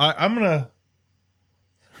tough. I'm gonna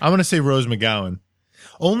say Rose McGowan,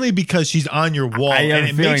 only because she's on your wall. I have and a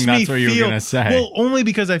it feeling makes that's me what you were feel, gonna say. Well, only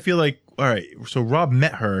because I feel like, all right, so Rob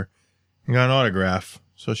met her and got an autograph,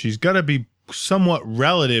 so she's got to be somewhat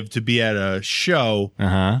relative to be at a show.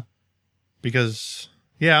 Because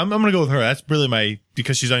I'm gonna go with her. That's really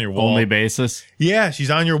because she's on your wall. Only basis. Yeah, she's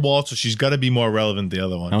on your wall, so she's got to be more relevant than the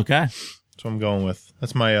other one. Okay. So I'm going with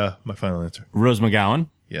that's my final answer. Rose McGowan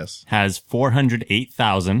Yes. has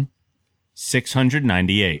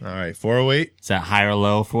 408,698. All right, 408. Is that high or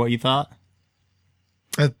low for what you thought?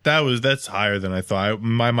 That's higher than I thought. In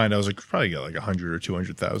my mind, I was like probably get like 100 or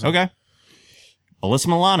 200,000. Okay. Alyssa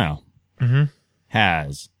Milano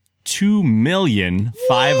has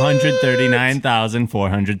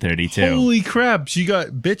 2,539,432. Holy crap! She got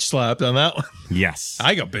bitch slapped on that one. Yes.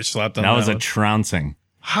 I got bitch slapped on That that was a one. trouncing.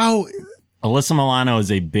 How? Alyssa Milano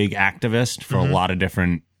is a big activist for a lot of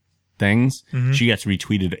different things. She gets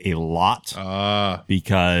retweeted a lot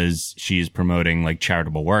because she's promoting like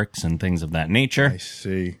charitable works and things of that nature. I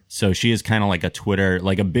see. So she is kind of like a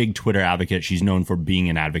big Twitter advocate. She's known for being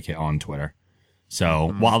an advocate on Twitter.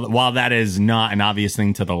 So while that is not an obvious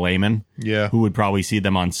thing to the layman, who would probably see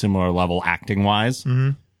them on similar level acting wise,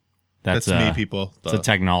 that's me, people. It's a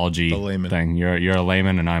technology layman. thing. You're a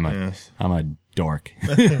layman, and I'm a dork.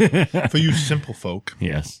 For you simple folk.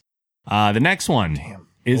 Yes. The next one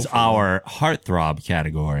is our heartthrob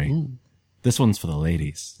category. Ooh. This one's for the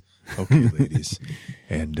ladies. Okay, ladies.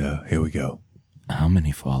 And here we go. How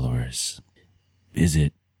many followers? Is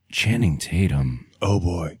it Channing Tatum Oh,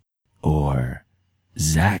 boy. or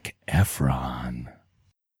Zac Efron?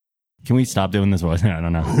 Can we stop doing this voice? I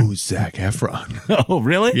don't know. Who's Zac Efron? Oh,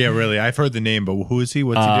 really? Yeah, really. I've heard the name, but who is he?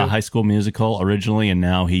 What's he do? High School Musical originally, and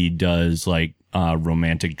now he does like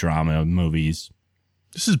romantic drama movies.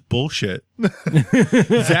 This is bullshit.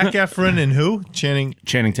 Zac Efron and who? Channing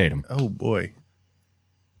Tatum. Oh, boy.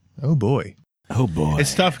 Oh, boy. Oh, boy.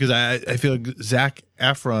 It's tough because I feel like Zac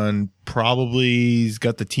Efron probably's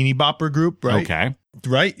got the Teeny Bopper group, right? Okay.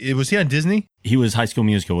 Right? Was he on Disney? He was High School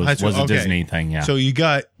Musical was a okay. Disney thing, yeah. So you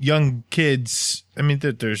got young kids. I mean,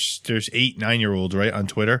 there's 8-9-year-olds, right, on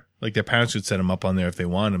Twitter. Like their parents would set them up on there if they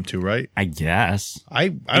want them to, right? I guess. I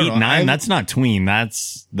don't 8, know. 9, that's not tween.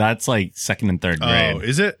 That's like second and third grade. Oh,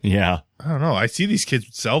 is it? Yeah. I don't know. I see these kids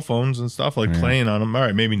with cell phones and stuff like playing on them. All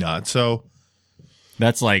right, maybe not. So,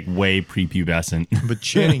 That's like way prepubescent. but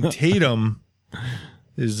Channing Tatum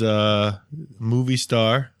is a movie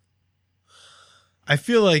star. I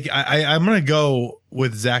feel like I'm going to go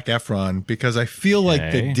with Zac Efron because I feel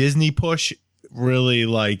like the Disney push really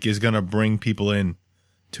like is going to bring people in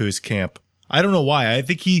to his camp. I don't know why. I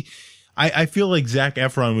think I feel like Zac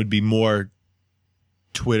Efron would be more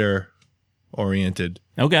Twitter oriented.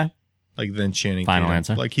 Okay. Like than Channing Final Tatum.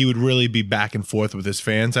 answer. Like he would really be back and forth with his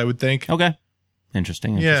fans, I would think. Okay.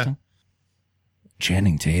 Interesting. Yeah.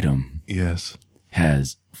 Channing Tatum Yes.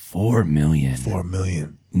 has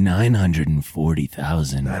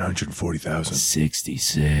 4,940,000 940,000.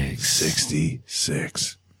 66.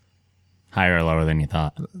 66. Higher or lower than you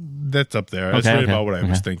thought? That's up there. That's Okay, right okay, about what I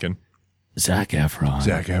was okay. thinking. Zac Efron.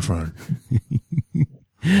 Zac Efron.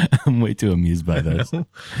 I'm way too amused by this.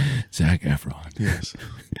 Zac Efron Yes.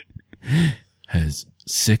 has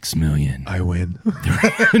 6,000,000. I win.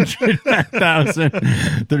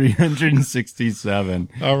 367.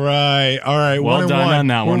 All right. Well 1 and done 1. on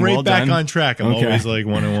that We're one. right Well back done. on track. I'm Okay. always like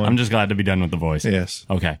 1 and 1. I'm just glad to be done with the voice. Yes.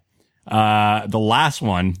 Okay. The last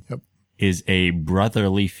one Yep. is a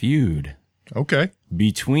brotherly feud Okay.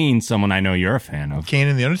 between someone I know you're a fan of. Kane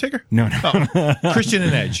and the Undertaker? No. Christian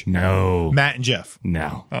and Edge. No. Matt and Jeff.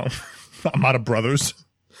 No. Oh, I'm out of brothers.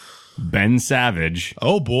 Ben Savage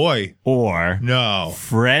Oh, boy. or No.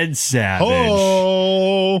 Fred Savage.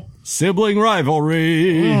 Oh. Sibling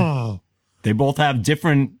rivalry. Oh. They both have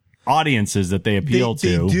different audiences that they appeal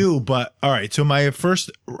They to. do, but all right. So my first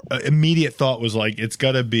immediate thought was like, it's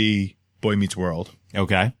got to be Boy Meets World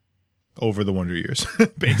Okay. over the Wonder Years.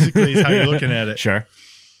 Basically, is how you're looking at it. Sure.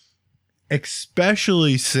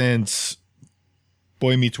 Especially since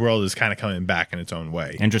Boy Meets World is kind of coming back in its own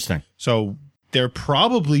way. Interesting. So they're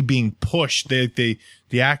probably being pushed. The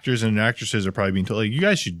actors and actresses are probably being told, like, you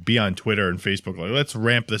guys should be on Twitter and Facebook. Like, let's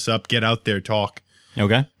ramp this up, get out there, talk.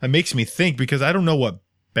 Okay. That makes me think because I don't know what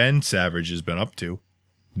Ben Savage has been up to.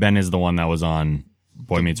 Ben is the one that was on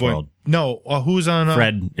Boy Meets World. No, who's on?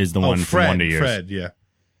 Fred is the one from Wonder Years. Fred, yeah.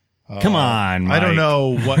 Come on, Mike. I don't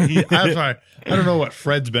know what he. I'm sorry. I don't know what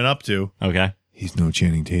Fred's been up to. Okay. He's no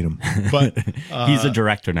Channing Tatum, but He's a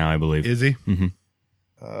director now, I believe. is he? Mhm.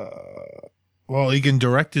 Well, he can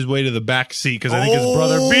direct his way to the back seat because I think his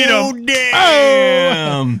brother beat him.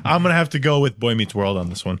 Damn. I'm going to have to go with Boy Meets World on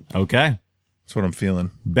this one. Okay. That's what I'm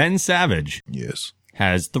feeling. Ben Savage Yes.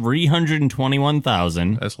 has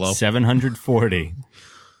 321,740.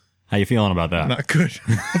 How you feeling about that? Not good.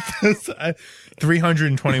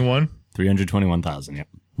 321. 321,000, yeah,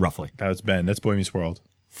 roughly. That's Ben. That's Boy Meets World.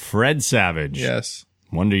 Fred Savage. Yes.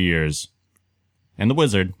 Wonder Years. And The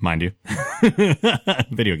Wizard, mind you.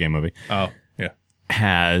 Video game movie. Oh, yeah.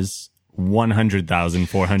 Has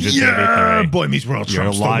 100,433. Yeah, Boy Meets World. Your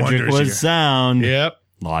trumps the logic wonders was here. sound. Yep.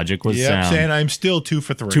 Logic was Yep. sound. Saying I'm still 2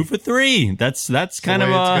 for 3. 2 for 3. That's kind the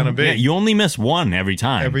of way it's gonna be. Yeah, you only miss one every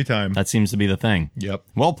time. Every time. That seems to be the thing. Yep.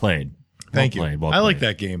 Well played. Thank Well you. played, well I like played.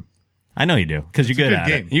 that game. I know you do because you're It's a good good at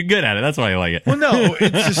game. it. You're good at it. That's why you like it. Well, no,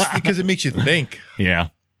 it's just because it makes you think. Yeah.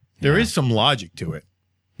 There is some logic to it.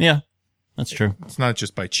 Yeah. That's true. It's not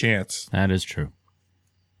just by chance. That is true.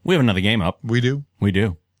 We have another game up. We do. We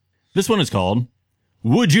do. This one is called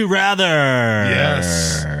Would You Rather?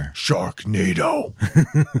 Yes. Sharknado.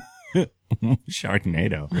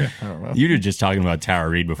 Sharknado. Yeah, I don't know. You were just talking about Tara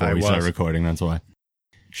Reid before I we started was. recording. That's why.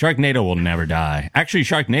 Sharknado will never die. Actually,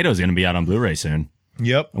 Sharknado is going to be out on Blu-ray soon.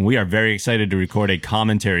 Yep. And we are very excited to record a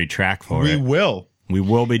commentary track for We it. will. We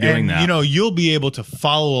will be doing And, that. you know, you'll be able to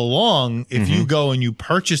follow along if you go and you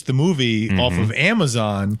purchase the movie off of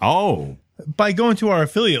Amazon oh. by going to our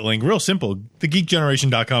affiliate link. Real simple.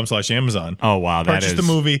 thegeekgeneration.com/Amazon. Oh, wow. That Purchase is. the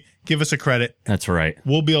movie. Give us a credit. That's right.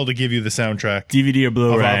 We'll be able to give you the soundtrack DVD or of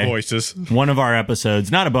our Blu-ray. voices. One of our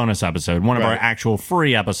episodes, not a bonus episode, one of our Right. actual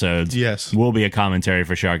free episodes Yes. will be a commentary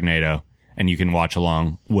for Sharknado. And you can watch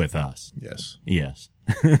along with us. Yes. Yes.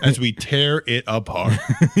 As we tear it apart.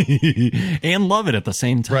 And love it at the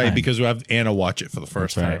same time. Right, because we'll have Anna watch it for the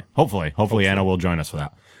first That's time. right. Hopefully Anna will join us for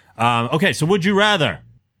that. Okay, so would you rather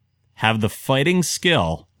have the fighting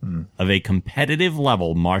skill of a competitive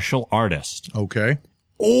level martial artist Okay.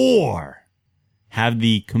 or have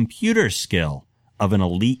the computer skill of an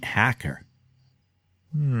elite hacker?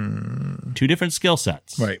 Two different skill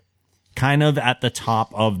sets. Right. Kind of at the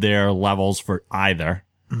top of their levels for either.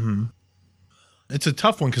 It's a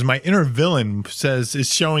tough one because my inner villain is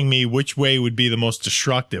showing me which way would be the most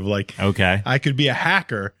destructive. Like, Okay. I could be a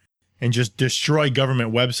hacker and just destroy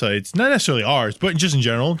government websites, not necessarily ours, but just in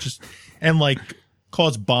general, and like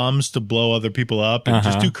cause bombs to blow other people up and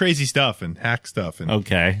just do crazy stuff and hack stuff. And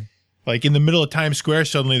Okay. like in the middle of Times Square,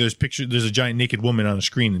 suddenly there's a giant naked woman on a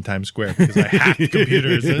screen in Times Square because I hacked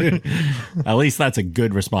computers. At least that's a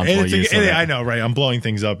good responsible And use of it. I know, right? I'm blowing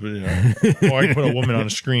things up. You know. Or I could put a woman on a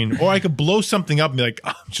screen. Or I could blow something up and be like, oh,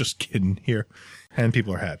 I'm just kidding here. And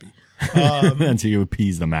people are happy. Until you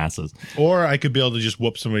appease the masses. Or I could be able to just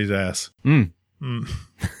whoop somebody's ass.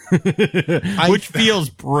 Which feels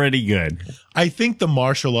pretty good. I think the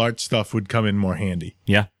martial arts stuff would come in more handy.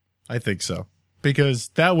 Yeah. I think so. Because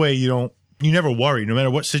that way you never worry. No matter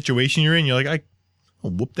what situation you're in, you're like, I'll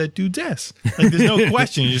whoop that dude's ass. Like, there's no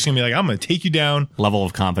question. You're just going to be like, I'm going to take you down. Level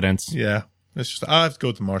of confidence. Yeah. I'll have to go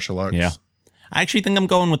with the martial arts. Yeah. I actually think I'm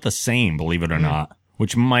going with the same, believe it or not,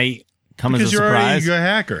 which might come Because as a you're already surprise. a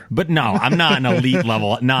hacker. But no, I'm not an elite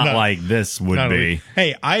level. Not No. like this would Not be. really.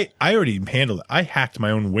 Hey, I already handled it. I hacked my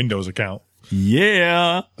own Windows account.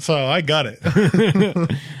 Yeah. So I got it.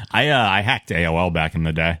 I hacked AOL back in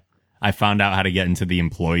the day. I found out how to get into the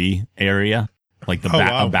employee area, like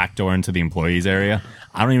wow. a back door into the employees area.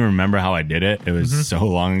 I don't even remember how I did it. It was so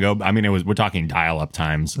long ago. I mean, we're talking dial-up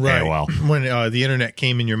times, AOL. When the internet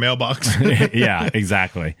came in your mailbox. Yeah,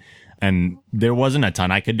 exactly. And there wasn't a ton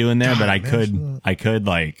I could do in there, but I could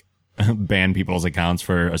like ban people's accounts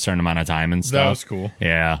for a certain amount of time and stuff. That was cool.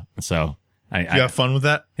 Yeah. So You have fun with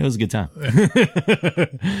that? it was a good time.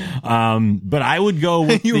 But I would go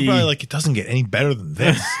with You were probably like, it doesn't get any better than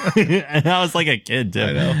this. and I was like a kid too.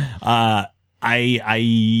 I know.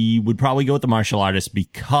 I would probably go with the martial artist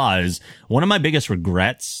because one of my biggest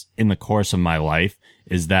regrets in the course of my life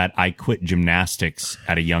is that I quit gymnastics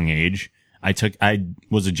at a young age. I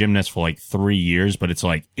was a gymnast for like 3 years, but it's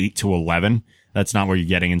like 8 to 11. That's not where you're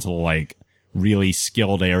getting into like really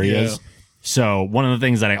skilled areas. Yeah. So one of the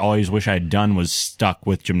things that I always wish I had done was stuck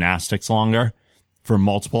with gymnastics longer for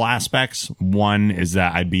multiple aspects. One is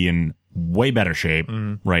that I'd be in way better shape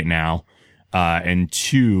right now. And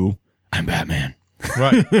two, I'm Batman.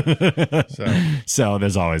 Right. So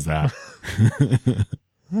there's always that.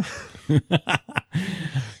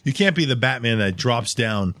 You can't be the Batman that drops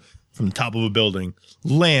down from the top of a building,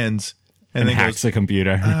 lands, and then hacks goes, the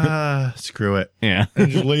computer. screw it. Yeah. And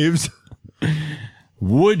just leaves.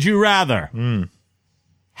 Would you rather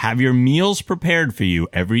have your meals prepared for you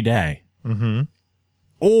every day,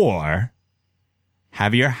 or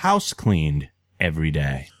have your house cleaned every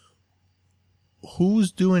day.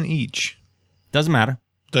 Who's doing each? Doesn't matter.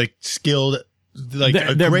 Like skilled, like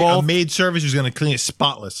They're a both- maid service who's going to clean it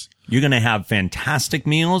spotless. You're going to have fantastic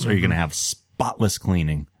meals or you're going to have spotless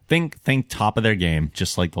cleaning. Think top of their game,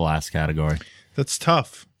 just like the last category. That's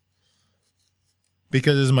tough.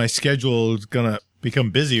 Because as my schedule is going to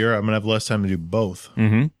become busier, I'm going to have less time to do both.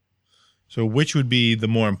 Mm-hmm. So which would be the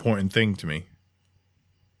more important thing to me?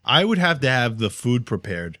 I would have to have the food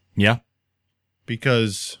prepared Yeah.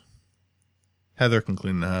 because Heather can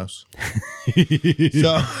clean the house.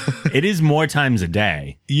 So, It is more times a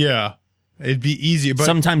day. yeah, it'd be easier. But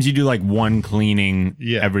Sometimes you do like one cleaning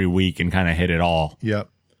Yeah. every week and kind of hit it all. Yep.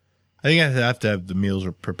 I think I have to have the meals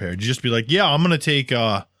prepared. You just be like, yeah, I'm going to take,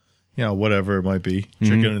 whatever it might be,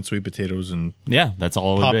 chicken and sweet potatoes and Yeah, that's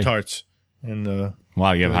all it would be. Pop-Tarts. And,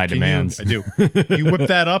 Wow, you have high can demands. I do. You whip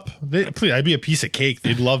that up? Please, I'd be a piece of cake.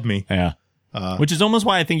 They'd love me. Yeah. Which is almost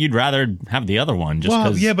why I think you'd rather have the other one. Just Well,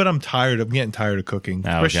 'cause- yeah, but I'm tired. I'm getting tired of cooking. Oh,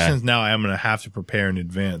 Especially okay. since now I'm going to have to prepare in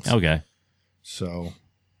advance. Okay. So,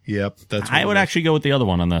 yep. That's I what would it is. actually go with the other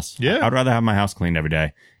one on this. Yeah. I'd rather have my house cleaned every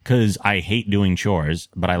day because I hate doing chores,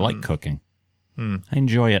 but I like cooking. I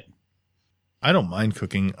enjoy it. I don't mind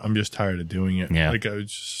cooking. I'm just tired of doing it. Yeah. Like, I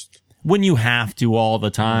was just. When you have to all the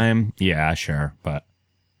time, yeah, sure. But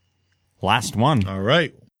last one. All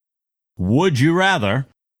right. Would you rather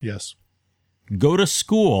Yes. go to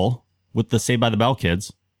school with the Saved by the Bell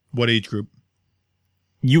kids? What age group?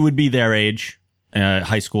 You would be their age,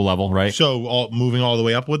 high school level, right? So, moving all the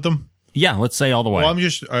way up with them? Yeah, let's say all the way. Well, I'm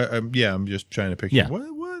just trying to picture. Yeah.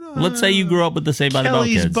 Let's say you grew up with the Saved by the Bell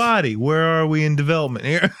Kelly's kids body. Where are we in development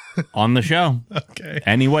here? on the show. Okay.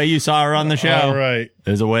 Any way you saw her on the show, All right.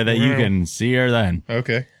 there's a way that you Yeah. can see her then.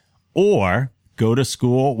 Okay. Or go to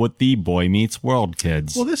school with the Boy Meets World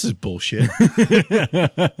kids. Well, this is bullshit.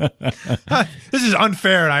 This is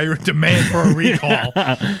unfair, and I demand for a recall.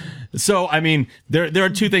 So, I mean, there are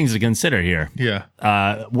two things to consider here. Yeah.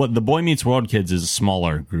 What the Boy Meets World kids is a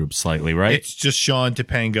smaller group slightly, right? It's just Sean,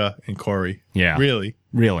 Topanga, and Corey. Yeah. Really.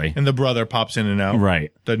 Really. And the brother pops in and out.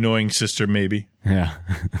 Right. The annoying sister, maybe. Yeah.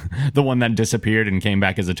 The one that disappeared and came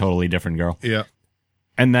back as a totally different girl. Yeah.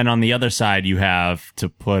 And then on the other side, you have to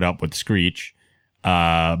put up with Screech.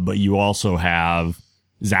 But you also have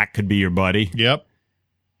Zach could be your buddy, Yep.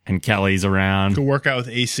 and Kelly's around. To work out with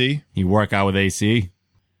AC. You work out with AC.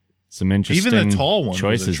 Some interesting Even the tall one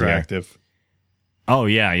choices was here. attractive. Oh,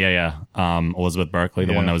 yeah. Elizabeth Berkley,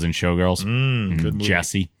 the one Yeah. that was in Showgirls. Good movie.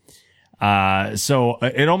 Jesse. So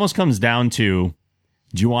it almost comes down to,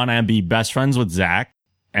 do you want to be best friends with Zach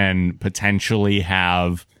and potentially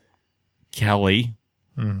have Kelly?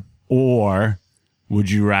 Or would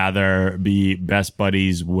you rather be best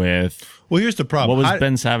buddies with, Well, here's the problem. what was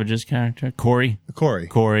Ben Savage's character? Corey? Corey.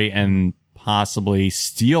 Corey and possibly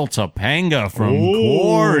steal Topanga from Ooh.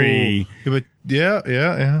 Corey. Yeah, but yeah.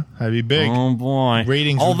 That'd be big. Oh boy.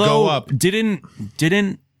 Ratings would Although, go up.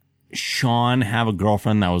 Didn't Sean have a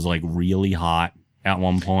girlfriend that was like really hot at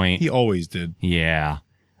one point? He always did. Yeah.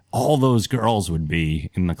 All those girls would be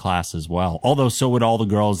in the class as well. Although so would all the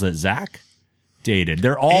girls that Zach dated.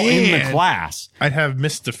 They're all in the And- class. I'd have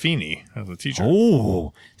Miss Stefani as a teacher.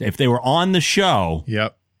 Oh, if they were on the show,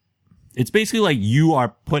 Yep. it's basically like you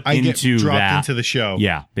are put I get into dropped that. into the show.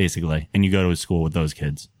 Yeah, basically. And you go to school with those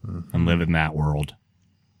kids and live in that world.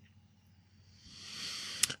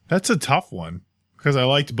 That's a tough one because I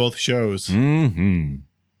liked both shows. Mm-hmm.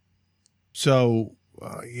 So,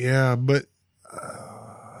 yeah, but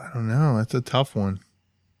I don't know. That's a tough one.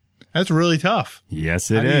 That's really tough. Yes,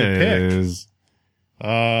 How it do you pick? is.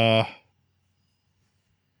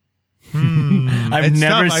 I've It's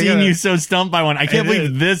never tough. I seen gotta- you so stumped by one. I can't It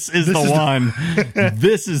believe is. this is This the is the- one.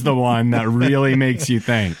 This is the one that really makes you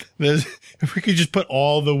think. If we could just put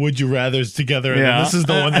all the would you rathers together, and then Yeah. this is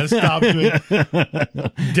the one that stopped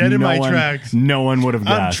me dead in my tracks. No one would have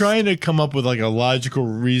guessed. I'm trying to come up with like a logical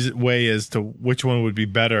way as to which one would be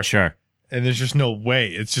better, Sure. and there's just no way.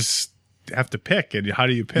 It's just have to pick. And how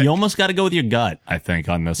do you pick? You almost got to go with your gut, I think,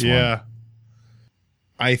 on this Yeah.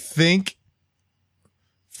 I think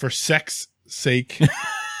for sex sake,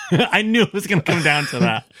 one. I knew it was going to come down to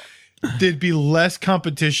that. there'd be less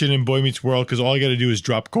competition in Boy Meets World because all you got to do is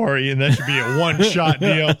drop Corey, and that should be a one-shot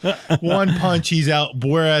deal. One punch, he's out.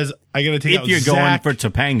 Whereas I got to take If out you're Zach. going for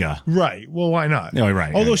Topanga, Right. Well, why not? No,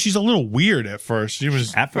 right, Although right. she's a little weird at first. She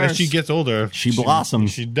was At as first. she gets older. She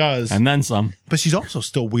blossoms. She does. and then some. But she's also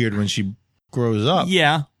still weird when she grows up.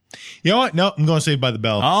 Yeah. You know what? No, I'm going Saved by the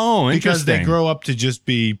Bell. Oh, because they interesting. grow up to just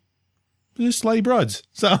be just slutty broads.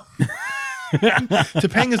 So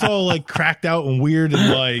Topanga's all like cracked out and weird and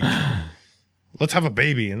like, let's have a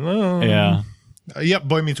baby. And Yeah. Yep,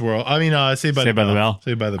 Boy Meets World. I mean, Saved by the Bell.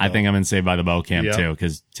 Saved by the Bell. I think I'm in Saved by the Bell camp Yep. too,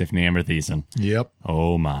 because Tiffany Amber Thiessen. Yep.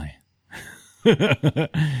 Oh my.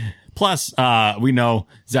 Plus, we know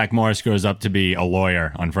Zach Morris grows up to be a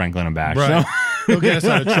lawyer on Franklin and Bash. Right. So, He'll get us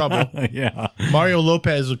out of trouble. yeah. Mario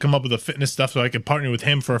Lopez will come up with the fitness stuff so I can partner with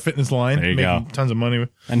him for a fitness line. There you make go. Tons of money.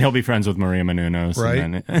 And he'll be friends with Maria Menounos. Right.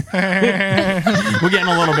 And then, we're getting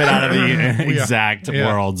a little bit out of the exact Yeah.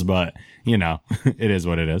 worlds, but, you know, it is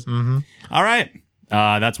what it is. Mm-hmm. All right.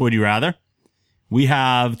 That's Would You Rather. We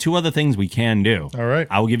have 2 other things we can do. All right.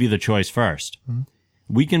 I will give you the choice first. Mm-hmm.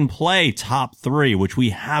 We can play top 3, which we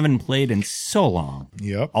haven't played in so long.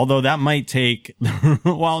 Yep. Although that might take,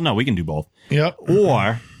 well, no, we can do both. Yep.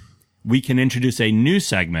 Or we can introduce a new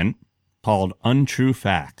segment called Untrue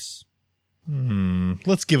Facts.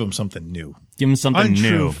 Let's give him something new. Give them something new.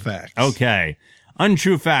 Untrue facts. Okay.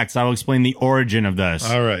 Untrue Facts. I will explain the origin of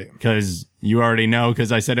this. All right. Because you already know,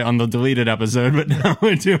 because I said it on the deleted episode, but now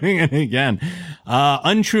we're doing it again.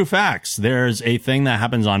 Untrue Facts. There's a thing that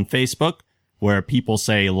happens on Facebook where people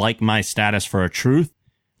say, like my status for a truth.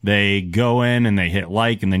 They go in and they hit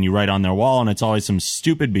like, and then you write on their wall, and it's always some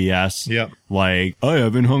stupid BS. Yep. Like, I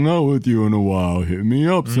haven't hung out with you in a while. Hit me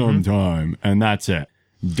up sometime. And that's it.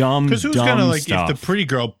 Dumb Because who's gonna like stuff. if the pretty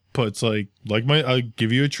girl puts like my I'll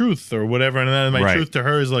give you a truth or whatever, and then my Right. truth to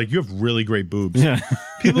her is like, you have really great boobs. Yeah.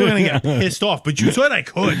 People are gonna get pissed off, but you said I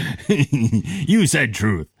could. You said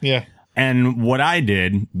truth. Yeah. And what I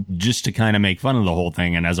did, just to kind of make fun of the whole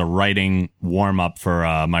thing, and as a writing warm-up for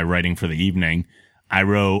my writing for the evening, I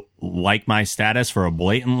wrote, like my status for a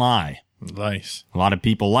blatant lie. Nice. A lot of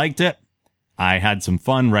people liked it. I had some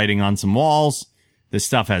fun writing on some walls. This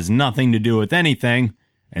stuff has nothing to do with anything,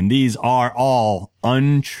 and these are all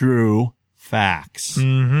untrue facts.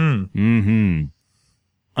 Untrue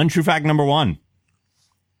fact number 1.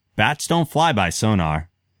 Bats don't fly by sonar.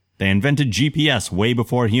 They invented GPS way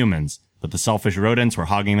before humans, but the selfish rodents were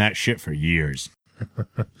hogging that shit for years.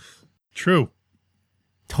 True.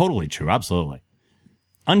 Totally true. Absolutely.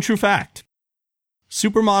 Untrue fact.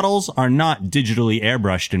 Supermodels are not digitally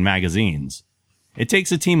airbrushed in magazines. It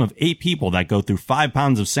takes a team of 8 people that go through 5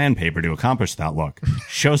 pounds of sandpaper to accomplish that look.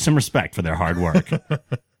 Show some respect for their hard work.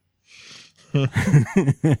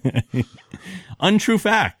 Untrue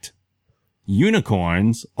fact.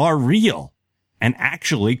 Unicorns are real and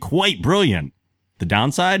actually quite brilliant. The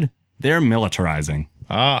downside? They're militarizing.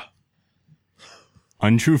 Ah.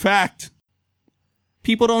 Untrue fact.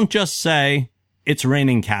 People don't just say, it's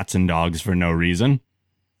raining cats and dogs for no reason.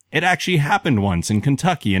 It actually happened once in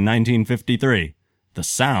Kentucky in 1953. The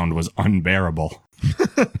sound was unbearable.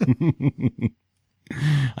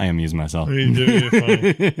 I amuse myself. You're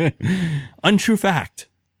funny. Untrue fact.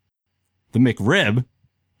 The McRib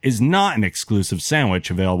is not an exclusive sandwich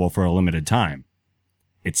available for a limited time.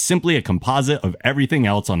 It's simply a composite of everything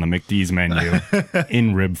else on the McD's menu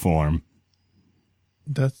in rib form.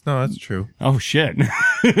 That's true. Oh, shit.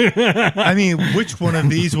 I mean, which one of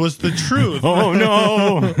these was the truth? Oh,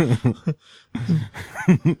 no.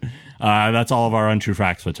 That's all of our untrue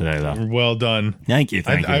facts for today, though. Well done. Thank you.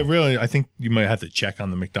 Thank you. I think you might have to check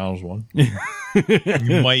on the McDonald's one.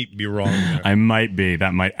 You might be wrong there. I might be.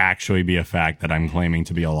 That might actually be a fact that I'm claiming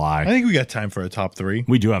to be a lie. I think we got time for a top 3.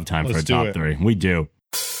 We do have time Let's for a do top it. 3. We do.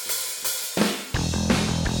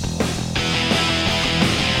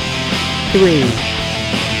 3,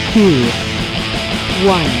 2,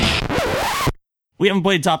 1. We haven't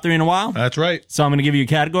played top 3 in a while, That's right. so I'm going to give you a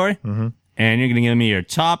category, and you're going to give me your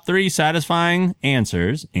top 3 satisfying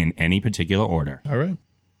answers in any particular order. All right.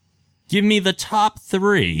 Give me the top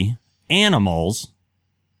 3 animals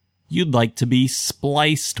you'd like to be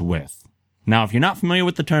spliced with. Now, if you're not familiar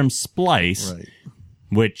with the term splice, Right.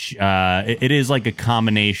 which it is like a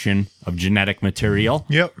combination of genetic material.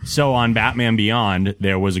 Yep. So on Batman Beyond,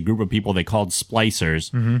 there was a group of people they called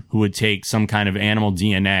splicers who would take some kind of animal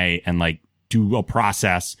DNA and like do a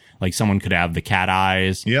process. Like someone could have the cat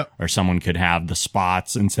eyes, Yep. or someone could have the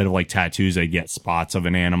spots instead of like tattoos. They'd get spots of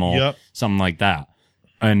an animal, Yep. something like that.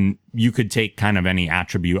 And you could take kind of any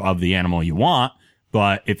attribute of the animal you want,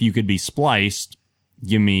 but if you could be spliced,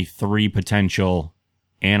 give me 3 potential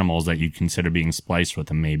animals that you'd consider being spliced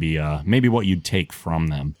with, and maybe what you'd take from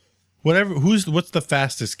them. What's the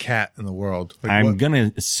fastest cat in the world? Like I'm what-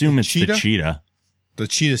 gonna assume it's cheetah? the cheetah. the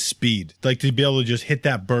cheetah's speed, like to be able to just hit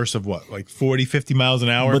that burst of what, like 40, 50 miles an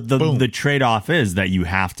hour. But Boom. the trade-off is that you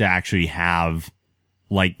have to actually have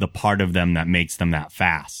like the part of them that makes them that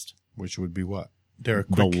fast. Which would be what? They're a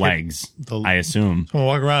The quick hit. legs, I assume. Someone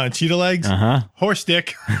walk around on cheetah legs? Uh-huh. Horse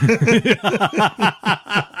dick.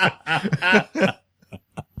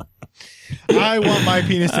 I want my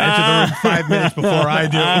penis to enter the room 5 minutes before I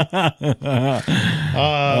do.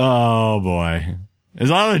 Oh boy. Is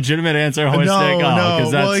that a legitimate answer, horse No, dick? Oh, no.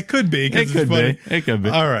 'cause Well, it could be. 'cause It it's could funny. be. It could be.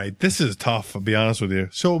 All right. This is tough, I'll be honest with you.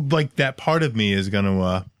 So, like, that part of me is going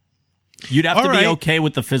to, You'd have to all be right. okay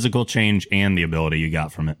with the physical change and the ability you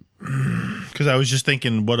got from it. because I was just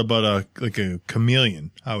thinking, what about a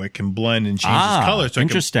chameleon? How it can blend and change its color. So I can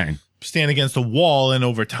Interesting. stand against the wall and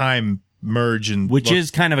over time merge and Which look.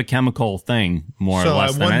 is kind of a chemical thing, more or so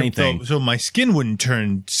less I than wonder, anything. so my skin wouldn't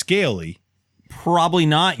turn scaly. Probably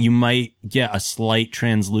not. You might get a slight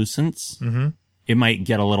translucence. Mm-hmm. It might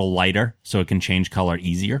get a little lighter, so it can change color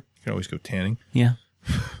easier. You can always go tanning. Yeah.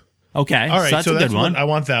 Okay. All right, so that's a good one. I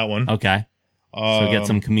want that one. Okay. So get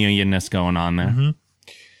some chameleonness going on there.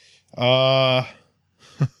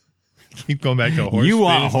 Keep going back to a horse. You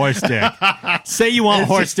want horse dick. Say you want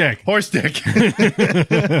horse dick. Horse dick.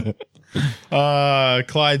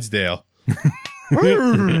 Clydesdale. The big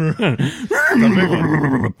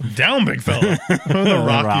one. Down, big fella. The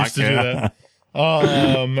Rock used to do that. All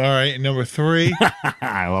right, number 3.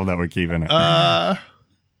 I love that we're keeping it. The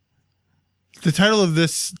title of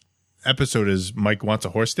this episode is Mike Wants a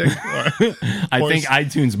Horse Dick. I think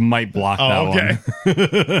iTunes might block that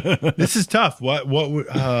one. This is tough. What would,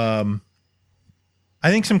 I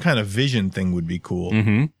think some kind of vision thing would be cool.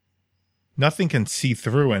 Mm-hmm. Nothing can see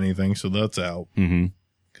through anything, so that's out. Mm-hmm.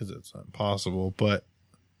 Because it's not possible, but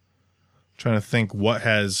I'm trying to think what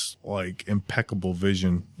has like impeccable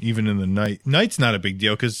vision even in the night. Night's not a big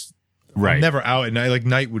deal because Right. I'm never out at night. Like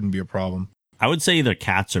night wouldn't be a problem. I would say either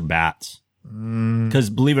cats or bats. Because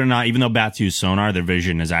believe it or not, even though bats use sonar, their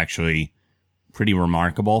vision is actually pretty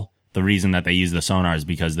remarkable. The reason that they use the sonar is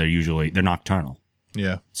because they're nocturnal.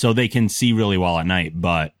 Yeah. So they can see really well at night,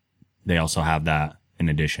 but they also have that in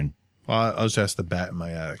addition. Well, I'll just ask the bat in my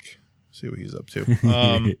attic. See what he's up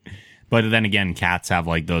to. But then again, cats have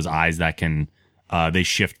like those eyes that can, they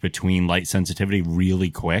shift between light sensitivity really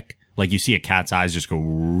quick. Like you see a cat's eyes just go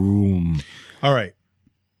room. All right.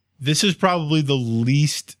 This is probably the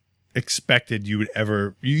least expected you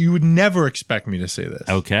would never expect me to say this.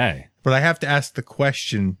 Okay. But I have to ask the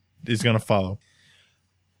question is going to follow.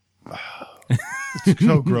 It's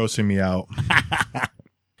so grossing me out.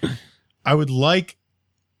 I would like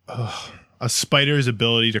a spider's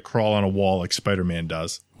ability to crawl on a wall like Spider-Man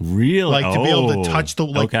does. Really? Like to be able to touch the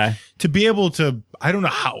okay. to be able to I don't know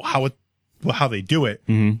how they do it,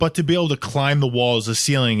 but to be able to climb the walls, the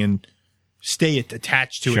ceiling, and stay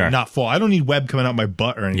attached to it Sure. and not fall. I don't need web coming out my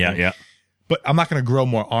butt or anything. Yeah, yeah. But I'm not going to grow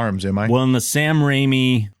more arms, am I? Well, in the Sam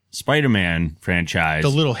Raimi Spider-Man franchise, the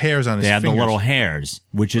little hairs on his they have fingers. the little hairs,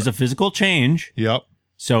 which is a physical change. Yep.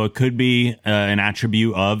 So it could be an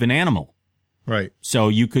attribute of an animal. Right. So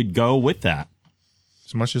you could go with that.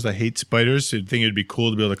 As much as I hate spiders, I'd think it'd be cool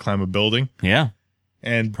to be able to climb a building. Yeah,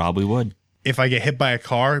 And probably would. if I get hit by a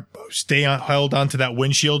car, held onto that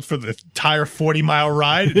windshield for the entire 40-mile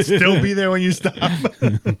ride and still be there when you stop.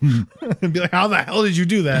 And be like, how the hell did you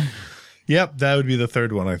do that? Yep, that would be the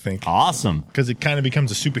third one, I think. Awesome. Because it kind of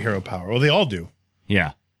becomes a superhero power. Well, they all do.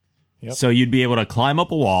 Yeah. Yep. So you'd be able to climb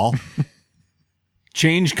up a wall,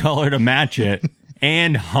 change color to match it,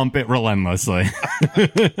 and hump it relentlessly.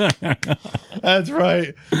 That's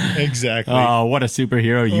right. Exactly. Oh, what a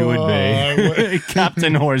superhero you would I be.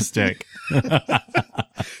 Captain Horstick.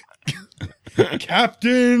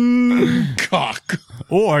 Captain Cock.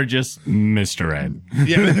 Or just Mr. Ed.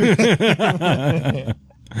 Yeah.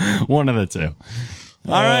 One of the two.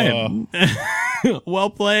 All right. Well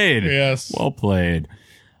played. Yes. Well played.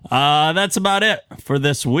 That's about it for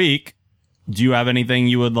this week. Do you have anything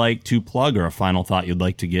you would like to plug or a final thought you'd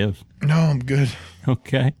like to give? No, I'm good.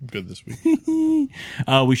 Okay. I'm good this week.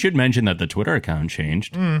 We should mention that the Twitter account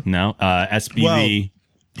changed. No, SBV. Well,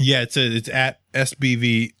 yeah, it's at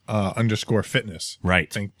SBV _fitness. Right.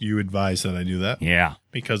 I think you advised that I do that Yeah.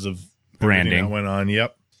 because of Branding. everything that went on.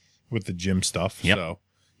 Yep. With the gym stuff. Yep. So,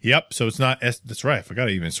 yep. So it's not that's right. I forgot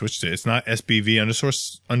I even switched it. It's not SBV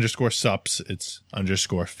 _sups. It's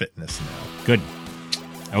 _fitness now. Good.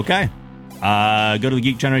 Okay. Go to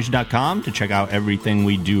thegeekgeneration.com to check out everything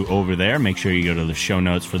we do over there. Make sure you go to the show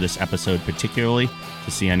notes for this episode particularly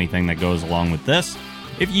to see anything that goes along with this.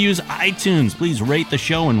 If you use iTunes, please rate the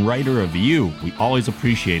show and write a review. We always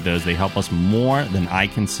appreciate those. They help us more than I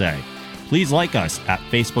can say. Please like us at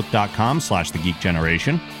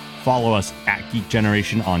facebook.com/thegeekgeneration. Follow us at Geek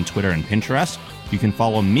Generation on Twitter and Pinterest. You can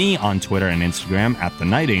follow me on Twitter and Instagram at The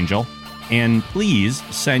Night Angel. And please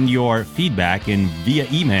send your feedback in via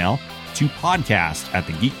email to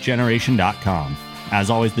podcast@thegeekgeneration.com. As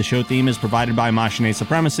always, the show theme is provided by Machine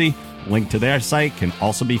Supremacy. Link to their site can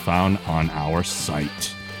also be found on our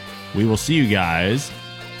site. We will see you guys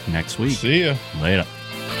next week. See ya. Later.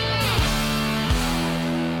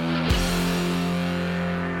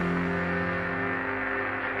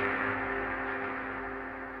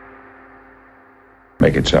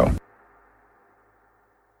 Make it so.